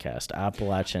podcast,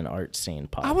 Appalachian art scene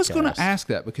podcast. I was going to ask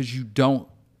that because you don't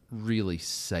really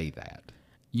say that.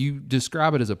 You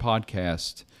describe it as a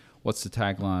podcast. What's the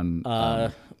tagline?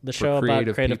 The show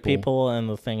about creative people and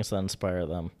the things that inspire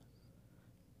them.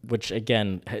 Which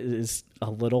again is a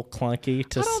little clunky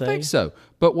to say. I don't think so.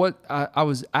 But what I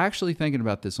was actually thinking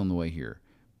about this on the way here,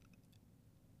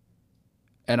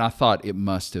 and I thought it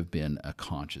must have been a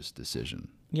conscious decision.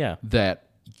 Yeah. That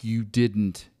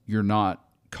you're not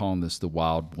calling this the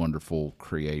Wild, Wonderful,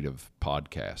 Creative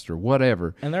Podcast or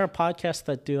whatever. And there are podcasts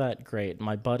that do that great.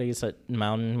 My buddies at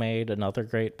Mountain Made, another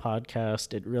great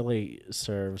podcast. It really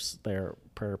serves their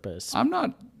purpose. I'm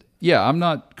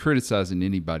not criticizing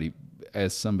anybody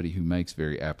as somebody who makes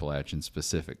very Appalachian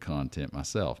specific content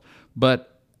myself.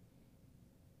 But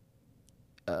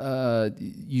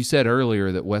you said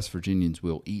earlier that West Virginians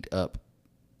will eat up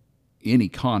any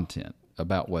content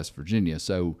about West Virginia.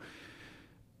 So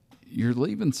you're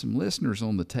leaving some listeners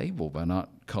on the table by not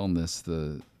calling this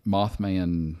the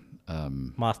Mothman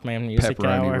Music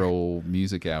Pepperoni Hour. Roll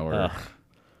Music Hour.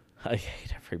 I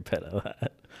hate every bit of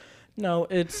that. No,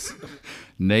 it's...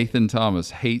 Nathan Thomas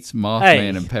hates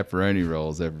Mothman and pepperoni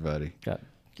rolls, everybody. God,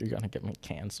 you're going to get me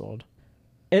canceled.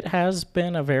 It has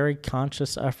been a very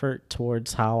conscious effort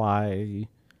towards how I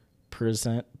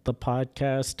present the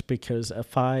podcast, because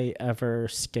if I ever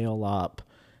scale up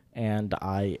and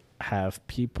I have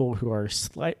people who are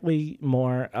slightly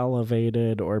more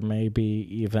elevated or maybe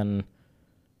even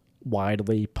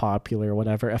widely popular,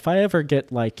 whatever, if I ever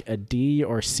get like a D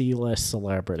or C list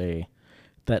celebrity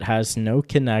that has no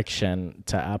connection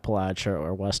to Appalachia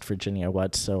or West Virginia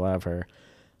whatsoever,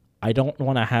 I don't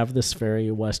want to have this very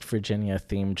West Virginia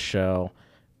themed show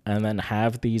and then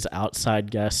have these outside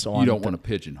guests on. You don't want to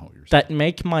pigeonhole yourself. That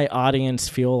make my audience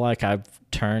feel like I've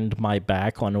turned my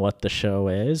back on what the show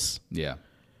is. Yeah.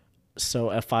 So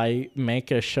if I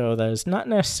make a show that is not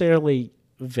necessarily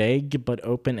vague but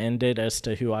open-ended as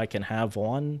to who I can have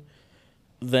on,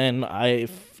 then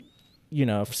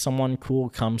if someone cool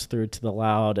comes through to the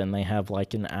Loud and they have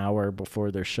like an hour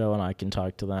before their show and I can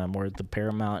talk to them, or the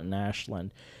Paramount in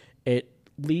Ashland, it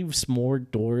leaves more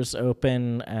doors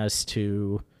open as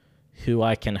to who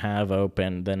I can have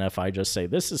open than if I just say,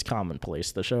 this is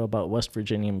Commonplace, the show about West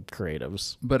Virginian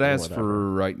creatives. But as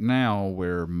for right now,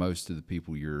 where most of the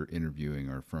people you're interviewing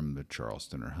are from the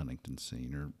Charleston or Huntington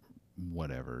scene or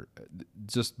whatever,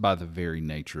 just by the very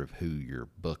nature of who you're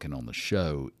booking on the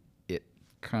show, it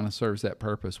kind of serves that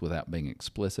purpose without being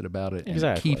explicit about it. Exactly.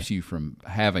 And it keeps you from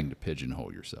having to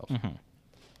pigeonhole yourself. Mm-hmm.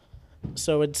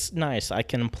 So it's nice. I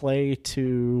can play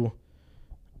to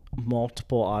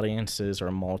multiple audiences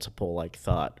or multiple like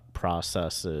thought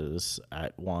processes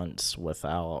at once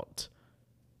without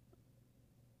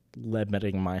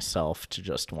limiting myself to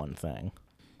just one thing.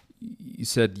 You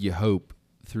said you hope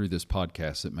through this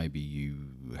podcast that maybe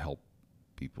you help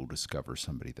people discover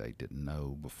somebody they didn't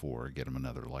know before, get them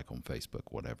another like on Facebook,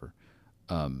 whatever.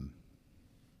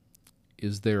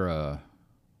 Is there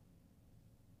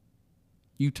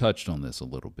you touched on this a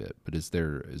little bit, but is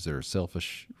there a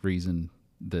selfish reason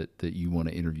that you want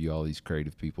to interview all these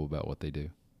creative people about what they do?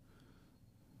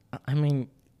 I mean,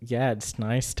 yeah, it's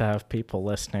nice to have people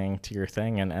listening to your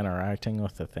thing and interacting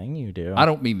with the thing you do. I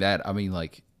don't mean that. I mean,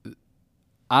 like,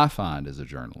 I find as a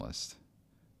journalist,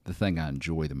 the thing I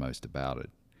enjoy the most about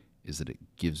it is that it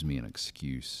gives me an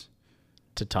excuse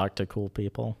to talk to cool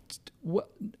people. What?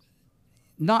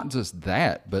 Not just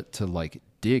that, but to like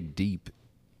dig deep,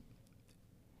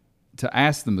 to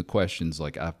ask them the questions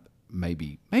like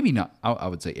maybe not. I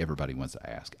would say everybody wants to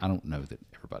ask. I don't know that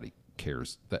everybody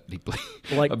cares that deeply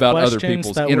like about other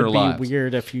people's that inner would lives. Be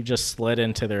weird if you just slid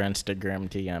into their Instagram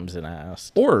DMs and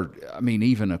asked. Or, I mean,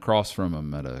 even across from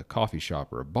them at a coffee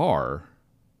shop or a bar,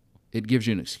 it gives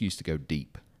you an excuse to go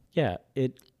deep. Yeah,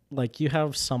 it like you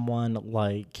have someone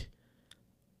like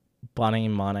Bunny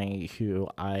Money, who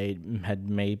I had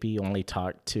maybe only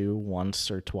talked to once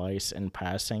or twice in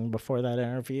passing before that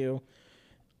interview,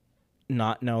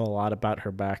 not know a lot about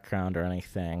her background or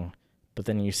anything. But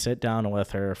then you sit down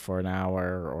with her for an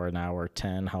hour or an hour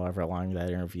 10, however long that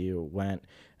interview went,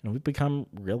 and we've become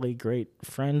really great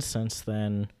friends since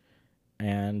then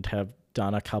and have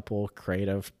done a couple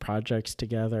creative projects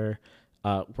together.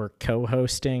 We're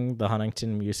co-hosting the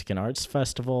Huntington Music and Arts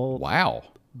Festival. Wow.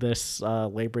 This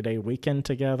Labor Day weekend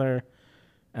together,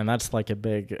 and that's like a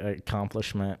big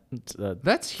accomplishment.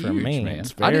 That's huge, me. man.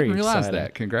 It's I very didn't realize exciting.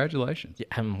 that. Congratulations. Yeah,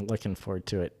 I'm looking forward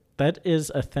to it. That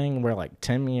is a thing where like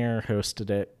Tim Year hosted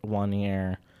it one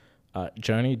year.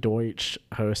 Joni Deutsch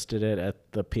hosted it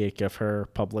at the peak of her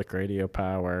public radio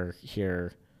power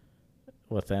here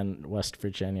within West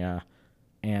Virginia.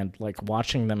 And like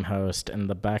watching them host, in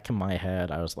the back of my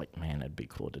head, I was like, man, it'd be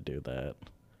cool to do that.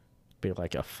 Be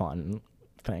like a fun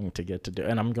thing to get to do.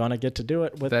 And I'm going to get to do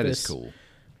it with That this is cool.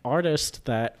 artist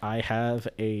that I have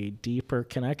a deeper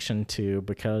connection to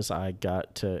because I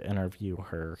got to interview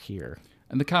her here.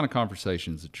 And the kind of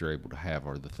conversations that you're able to have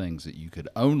are the things that you could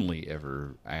only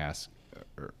ever ask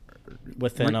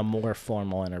Within a more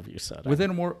formal interview setting. within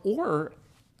a more, or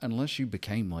unless you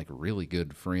became like really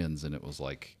good friends and it was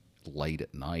like late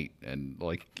at night and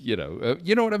like, you know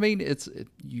what I mean?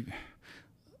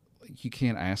 You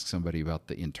can't ask somebody about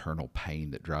the internal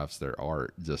pain that drives their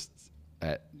art just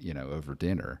at, over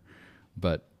dinner,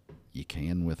 but you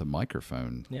can with a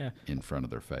microphone in front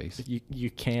of their face. You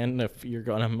can if you're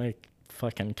going to make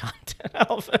fucking content out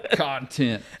of it.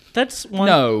 Content. That's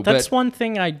one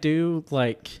thing I do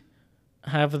like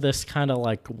have this kind of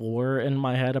like war in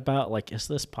my head about, like, is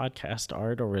this podcast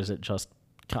art or is it just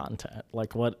content?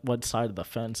 Like what side of the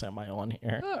fence am I on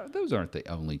here? Those aren't the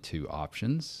only two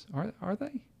options, are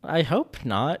they? I hope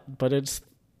not, but it's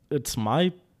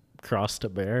my cross to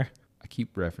bear. I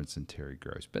keep referencing Terry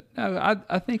Gross, but no,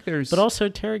 I think there's... But also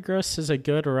Terry Gross is a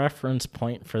good reference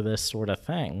point for this sort of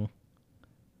thing.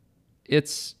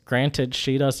 It's... Granted,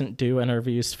 she doesn't do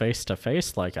interviews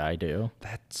face-to-face like I do.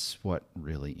 That's what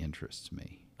really interests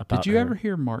me. About Did you her. ever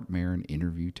hear Mark Maron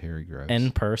interview Terry Gross?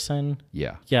 In person?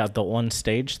 Yeah. Yeah, the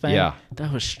on-stage thing? Yeah.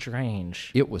 That was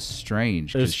strange. It was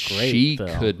strange It was because great, she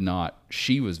though. could not...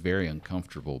 She was very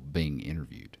uncomfortable being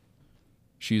interviewed.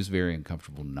 She was very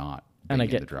uncomfortable not being And in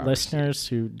the again, driver's listeners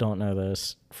seat. who don't know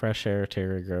this, Fresh Air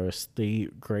Terry Gross,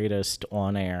 the greatest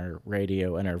on-air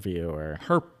radio interviewer.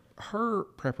 Her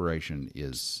preparation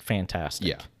is... Fantastic.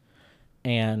 Yeah.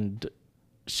 And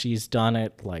she's done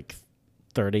it like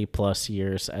 30 plus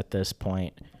years at this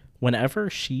point. Whenever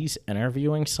she's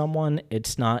interviewing someone,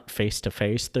 it's not face to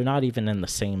face. They're not even in the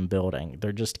same building.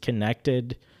 They're just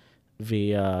connected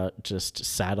via just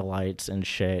satellites and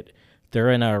shit.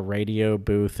 They're in a radio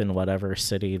booth in whatever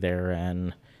city they're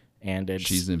in, and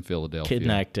She's in Philadelphia.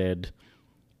 connected,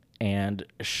 and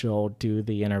she'll do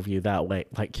the interview that way.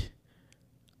 Like,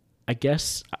 I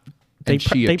guess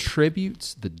She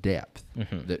attributes the depth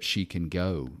that she can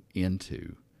go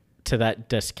into to that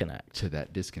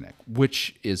disconnect.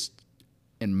 Which is,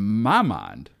 in my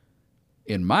mind,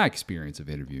 in my experience of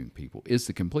interviewing people, is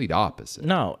the complete opposite.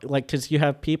 No, like, because you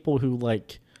have people who,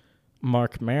 like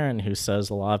Mark Maron, who says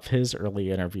a lot of his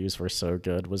early interviews were so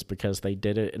good was because they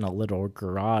did it in a little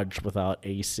garage without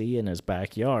AC in his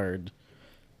backyard,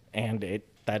 and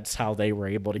that's how they were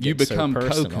able to get You become so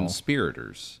personal.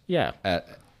 co-conspirators. Yeah.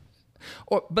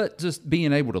 But just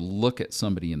being able to look at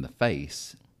somebody in the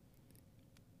face.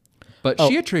 But Oh.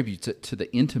 she attributes it to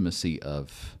the intimacy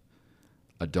of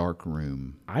a dark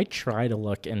room. I try to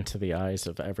look into the eyes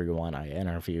of everyone I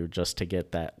interview just to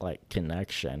get that like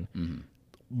connection.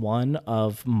 One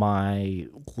of my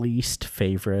least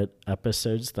favorite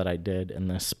episodes that I did in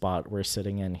this spot we're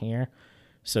sitting in here.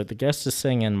 So the guest is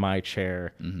sitting in my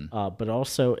chair, but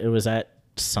also it was at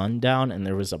sundown and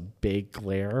there was a big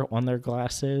glare on their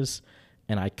glasses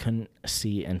and I couldn't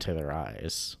see into their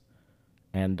eyes.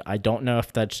 And I don't know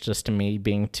if that's just me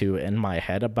being too in my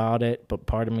head about it, but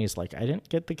part of me is like, I didn't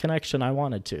get the connection I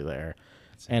wanted to there.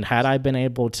 And had I been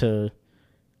able to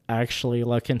actually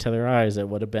look into their eyes, it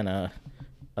would have been a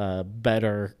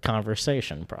better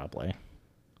conversation, probably.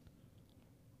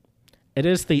 It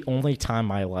is the only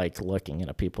time I like looking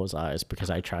into people's eyes because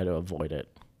I try to avoid it.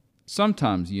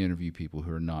 Sometimes you interview people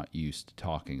who are not used to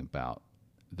talking about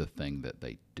the thing that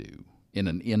they do in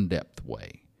an in-depth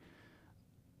way.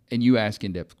 And you ask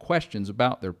in-depth questions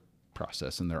about their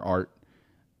process and their art.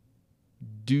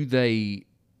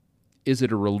 Is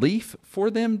it a relief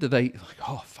for them? Do they, like,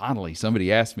 oh, finally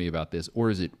somebody asked me about this, or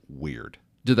is it weird?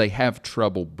 Do they have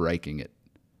trouble breaking it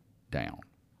down?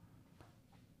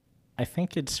 I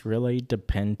think it's really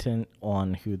dependent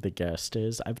on who the guest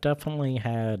is. I've definitely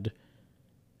had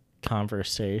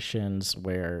conversations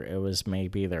where it was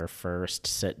maybe their first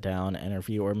sit-down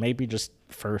interview or maybe just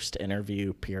first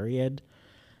interview, period.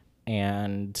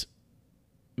 And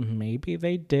maybe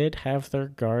they did have their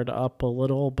guard up a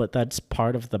little, but that's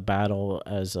part of the battle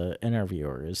as an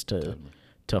interviewer is to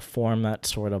form that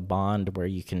sort of bond where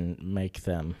you can make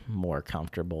them more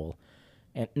comfortable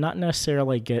and not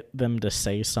necessarily get them to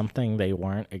say something they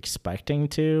weren't expecting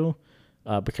to,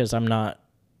 because I'm not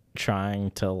trying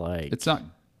to like... It's not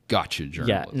gotcha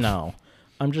journalism. Yeah, no.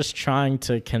 I'm just trying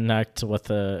to connect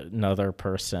with another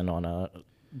person on a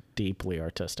deeply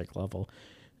artistic level.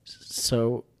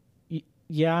 So,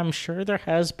 yeah, I'm sure there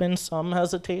has been some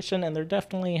hesitation, and there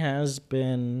definitely has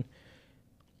been,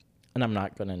 and I'm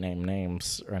not going to name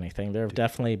names or anything, there have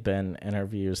definitely been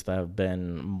interviews that have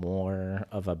been more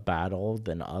of a battle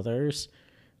than others,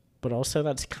 but also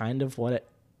that's kind of what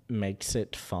makes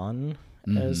it fun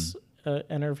as an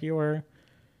interviewer.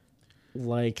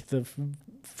 Like the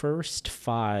first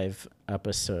 5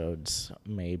 episodes,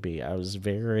 maybe, I was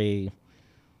very...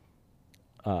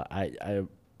 I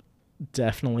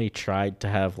definitely tried to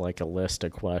have like a list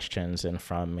of questions in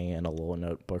front of me in a little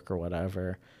notebook or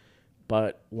whatever.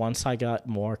 But once I got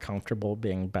more comfortable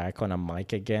being back on a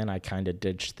mic again, I kind of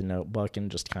ditched the notebook and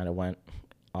just kind of went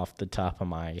off the top of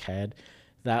my head.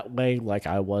 That way, like,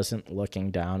 I wasn't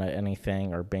looking down at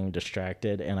anything or being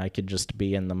distracted, and I could just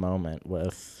be in the moment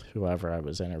with whoever I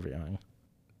was interviewing.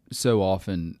 So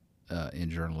often in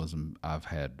journalism, I've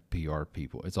had PR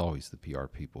people. It's always the PR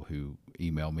people who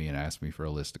email me and ask me for a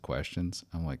list of questions.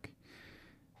 I'm like,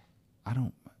 I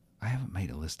haven't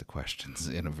made a list of questions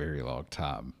in a very long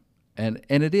time. And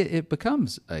it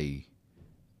becomes a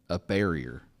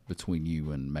barrier between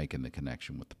you and making the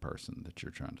connection with the person that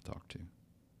you're trying to talk to.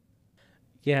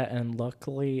 Yeah, and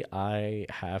luckily I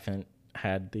haven't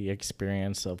had the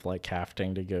experience of like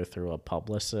having to go through a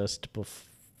publicist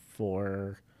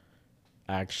before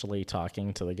actually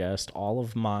talking to the guest. All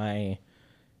of my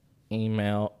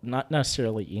email, not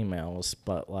necessarily emails,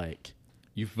 but like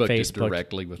You've booked Facebook it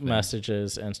directly with them.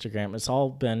 messages, Instagram, it's all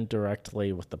been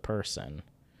directly with the person.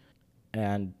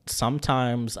 And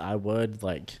sometimes I would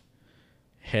like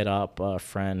hit up a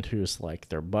friend who's like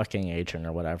their booking agent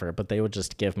or whatever, but they would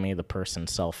just give me the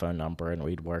person's cell phone number and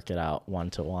we'd work it out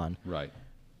one-to-one. Right.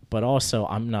 But also,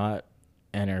 I'm not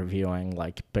interviewing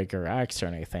like bigger acts or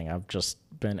anything. I've just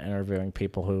been interviewing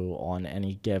people who on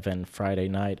any given Friday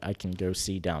night I can go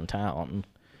see downtown.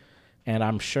 And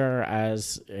I'm sure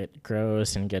as it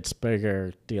grows and gets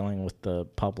bigger, dealing with the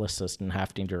publicist and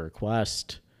having to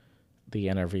request the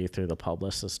interview through the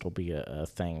publicist will be a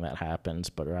thing that happens.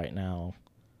 But right now,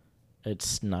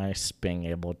 it's nice being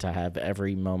able to have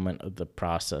every moment of the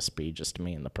process be just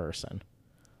me and the person.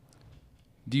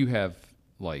 Do you have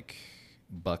like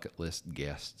bucket list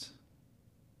guests?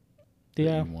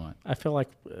 Yeah, you want? I feel like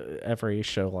every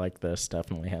show like this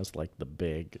definitely has like the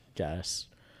big guests.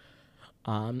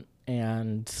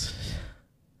 And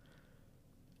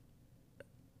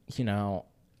you know,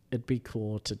 it'd be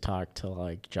cool to talk to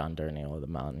like John Derniel of the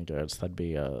Mountain Goats. That'd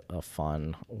be a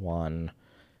fun one.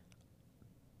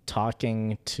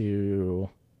 Talking to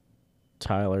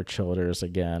Tyler Childers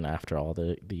again after all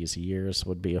these years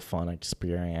would be a fun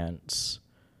experience.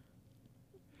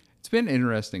 It's been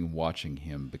interesting watching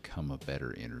him become a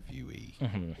better interviewee.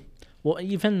 Mm-hmm. Well,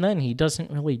 even then, he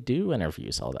doesn't really do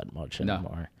interviews all that much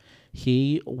anymore. No.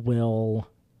 He will,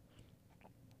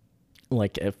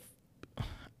 like, if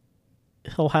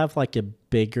he'll have like a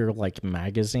bigger like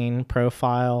magazine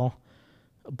profile,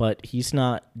 but he's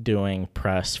not doing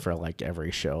press for like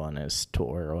every show on his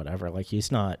tour or whatever. Like,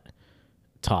 he's not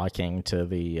talking to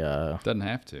the doesn't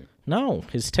have to. No,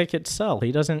 his tickets sell.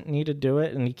 He doesn't need to do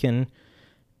it, and he can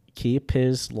keep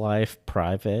his life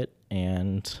private.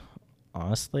 And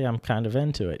honestly, I'm kind of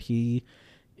into it. He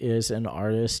is an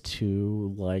artist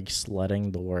who likes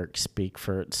letting the work speak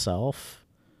for itself.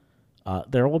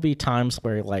 There will be times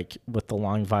where, like, with the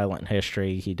Long Violent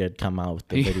History, he did come out with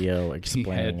the video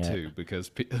explaining it. He had to, because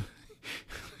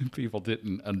people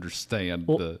didn't understand.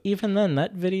 Even then,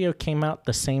 that video came out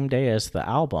the same day as the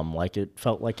album. Like, it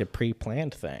felt like a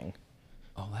pre-planned thing.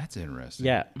 Oh, that's interesting.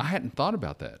 Yeah. I hadn't thought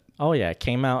about that. Oh, yeah. It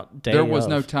came out day There was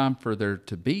no time for there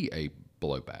to be a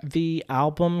blowback. The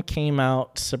album came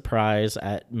out surprise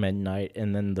at midnight,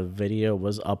 and then the video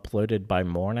was uploaded by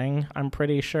morning, I'm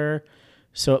pretty sure.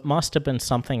 So it must have been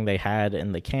something they had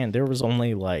in the can. There was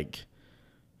only like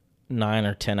 9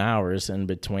 or 10 hours in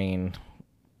between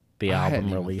the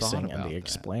album releasing and the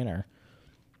explainer.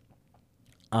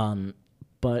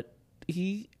 But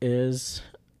he is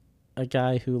a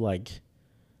guy who, like,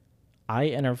 I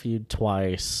interviewed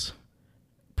twice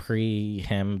pre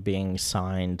him being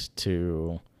signed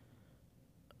to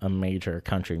a major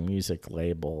country music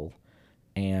label,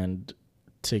 and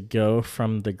to go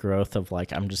from the growth of,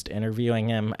 like, I'm just interviewing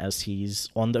him as he's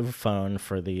on the phone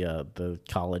for the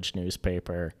college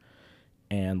newspaper,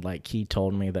 and, like, he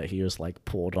told me that he was, like,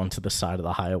 pulled onto the side of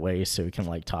the highway so he can,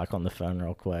 like, talk on the phone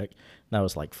real quick. And that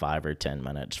was like 5 or 10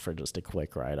 minutes for just a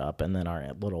quick write up, and then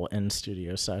our little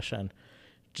in-studio session.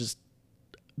 Just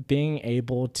being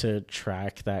able to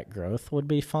track that growth would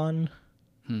be fun.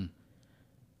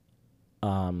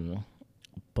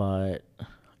 But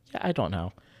yeah, I don't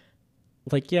know.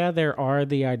 Like, yeah, there are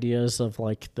the ideas of,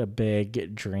 like, the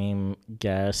big dream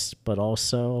guest, but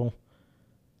also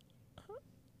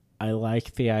I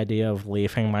like the idea of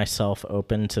leaving myself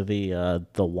open to the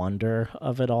wonder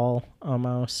of it all,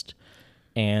 almost,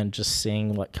 and just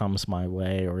seeing what comes my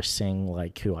way, or seeing,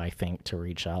 like, who I think to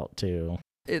reach out to.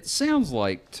 It sounds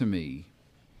like to me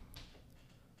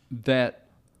that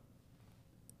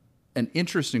an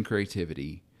interest in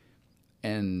creativity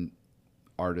and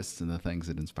artists and the things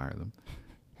that inspire them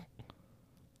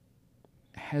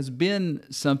has been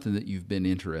something that you've been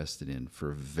interested in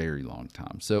for a very long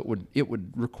time. So it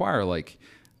would require, like,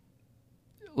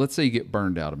 let's say you get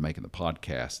burned out of making the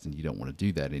podcast and you don't want to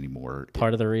do that anymore.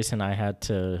 Part of the reason I had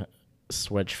to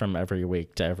switch from every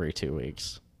week to every 2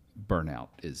 weeks. Burnout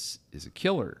is a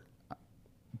killer.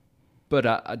 But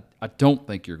I don't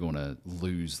think you're going to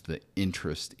lose the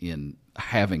interest in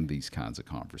having these kinds of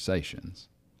conversations.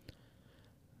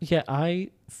 Yeah, I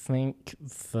think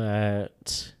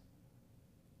that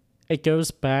it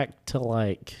goes back to,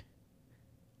 like,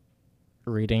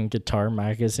 reading guitar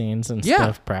magazines and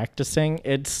stuff, practicing.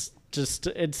 It's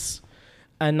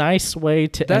a nice way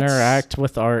to interact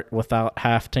with art without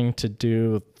having to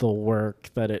do the work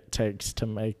that it takes to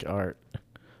make art.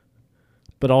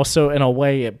 But also, in a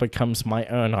way, it becomes my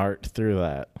own art through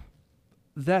that.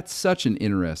 That's such an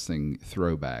interesting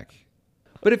throwback.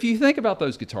 But if you think about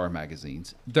those guitar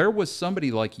magazines, there was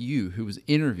somebody like you who was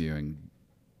interviewing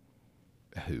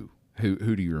who?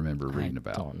 Who do you remember reading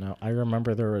about? I don't know. I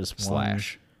remember there was one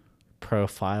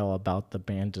profile about the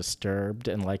band Disturbed,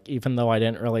 and, like, even though I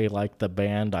didn't really like the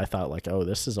band, I thought, like, oh,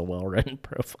 this is a well-written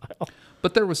profile.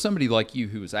 But there was somebody like you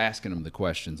who was asking them the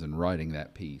questions and writing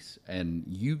that piece, and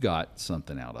you got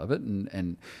something out of it,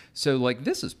 and so, like,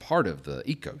 this is part of the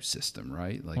ecosystem,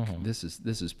 right? Like, this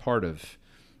is part of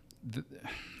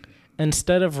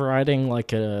Instead of writing,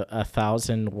 like, a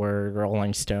 1,000-word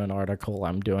Rolling Stone article,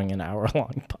 I'm doing an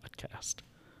hour-long podcast.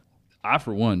 I,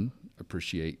 for one,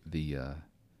 appreciate the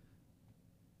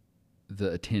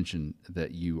attention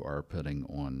that you are putting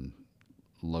on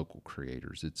local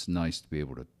creators. It's nice to be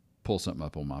able to pull something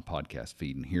up on my podcast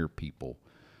feed and hear people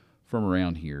from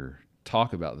around here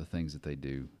talk about the things that they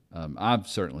do. I've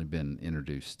certainly been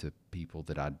introduced to people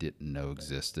that I didn't know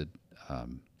existed,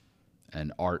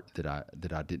 and art that I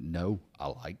didn't know I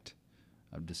liked.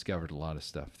 I've discovered a lot of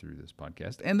stuff through this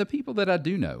podcast, and the people that I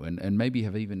do know, and maybe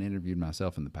have even interviewed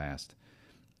myself in the past.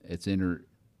 It's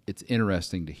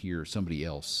interesting to hear somebody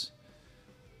else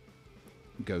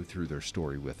go through their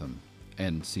story with them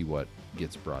and see what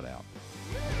gets brought out.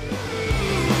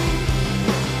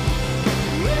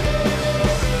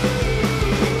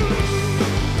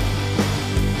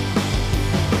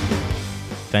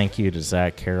 Thank you to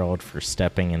Zack Harold for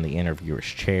stepping in the interviewer's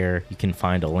chair. You can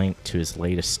find a link to his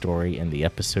latest story in the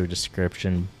episode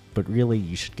description, but really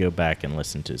you should go back and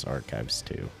listen to his archives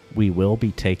too. We will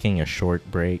be taking a short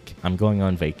break. I'm going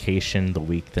on vacation the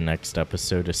week the next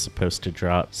episode is supposed to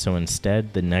drop, so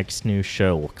instead the next new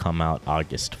show will come out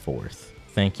August 4th.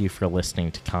 Thank you for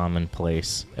listening to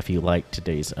Commonplace. If you liked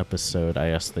today's episode, I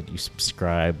ask that you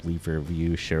subscribe, leave a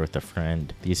review, share with a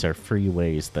friend. These are free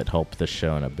ways that help the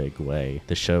show in a big way.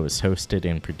 The show is hosted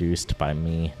and produced by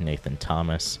me, Nathan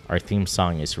Thomas. Our theme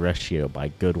song is Ratio by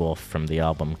Good Wolf from the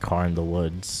album Car in the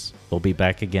Woods. We'll be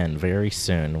back again very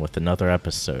soon with another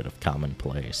episode of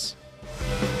Commonplace.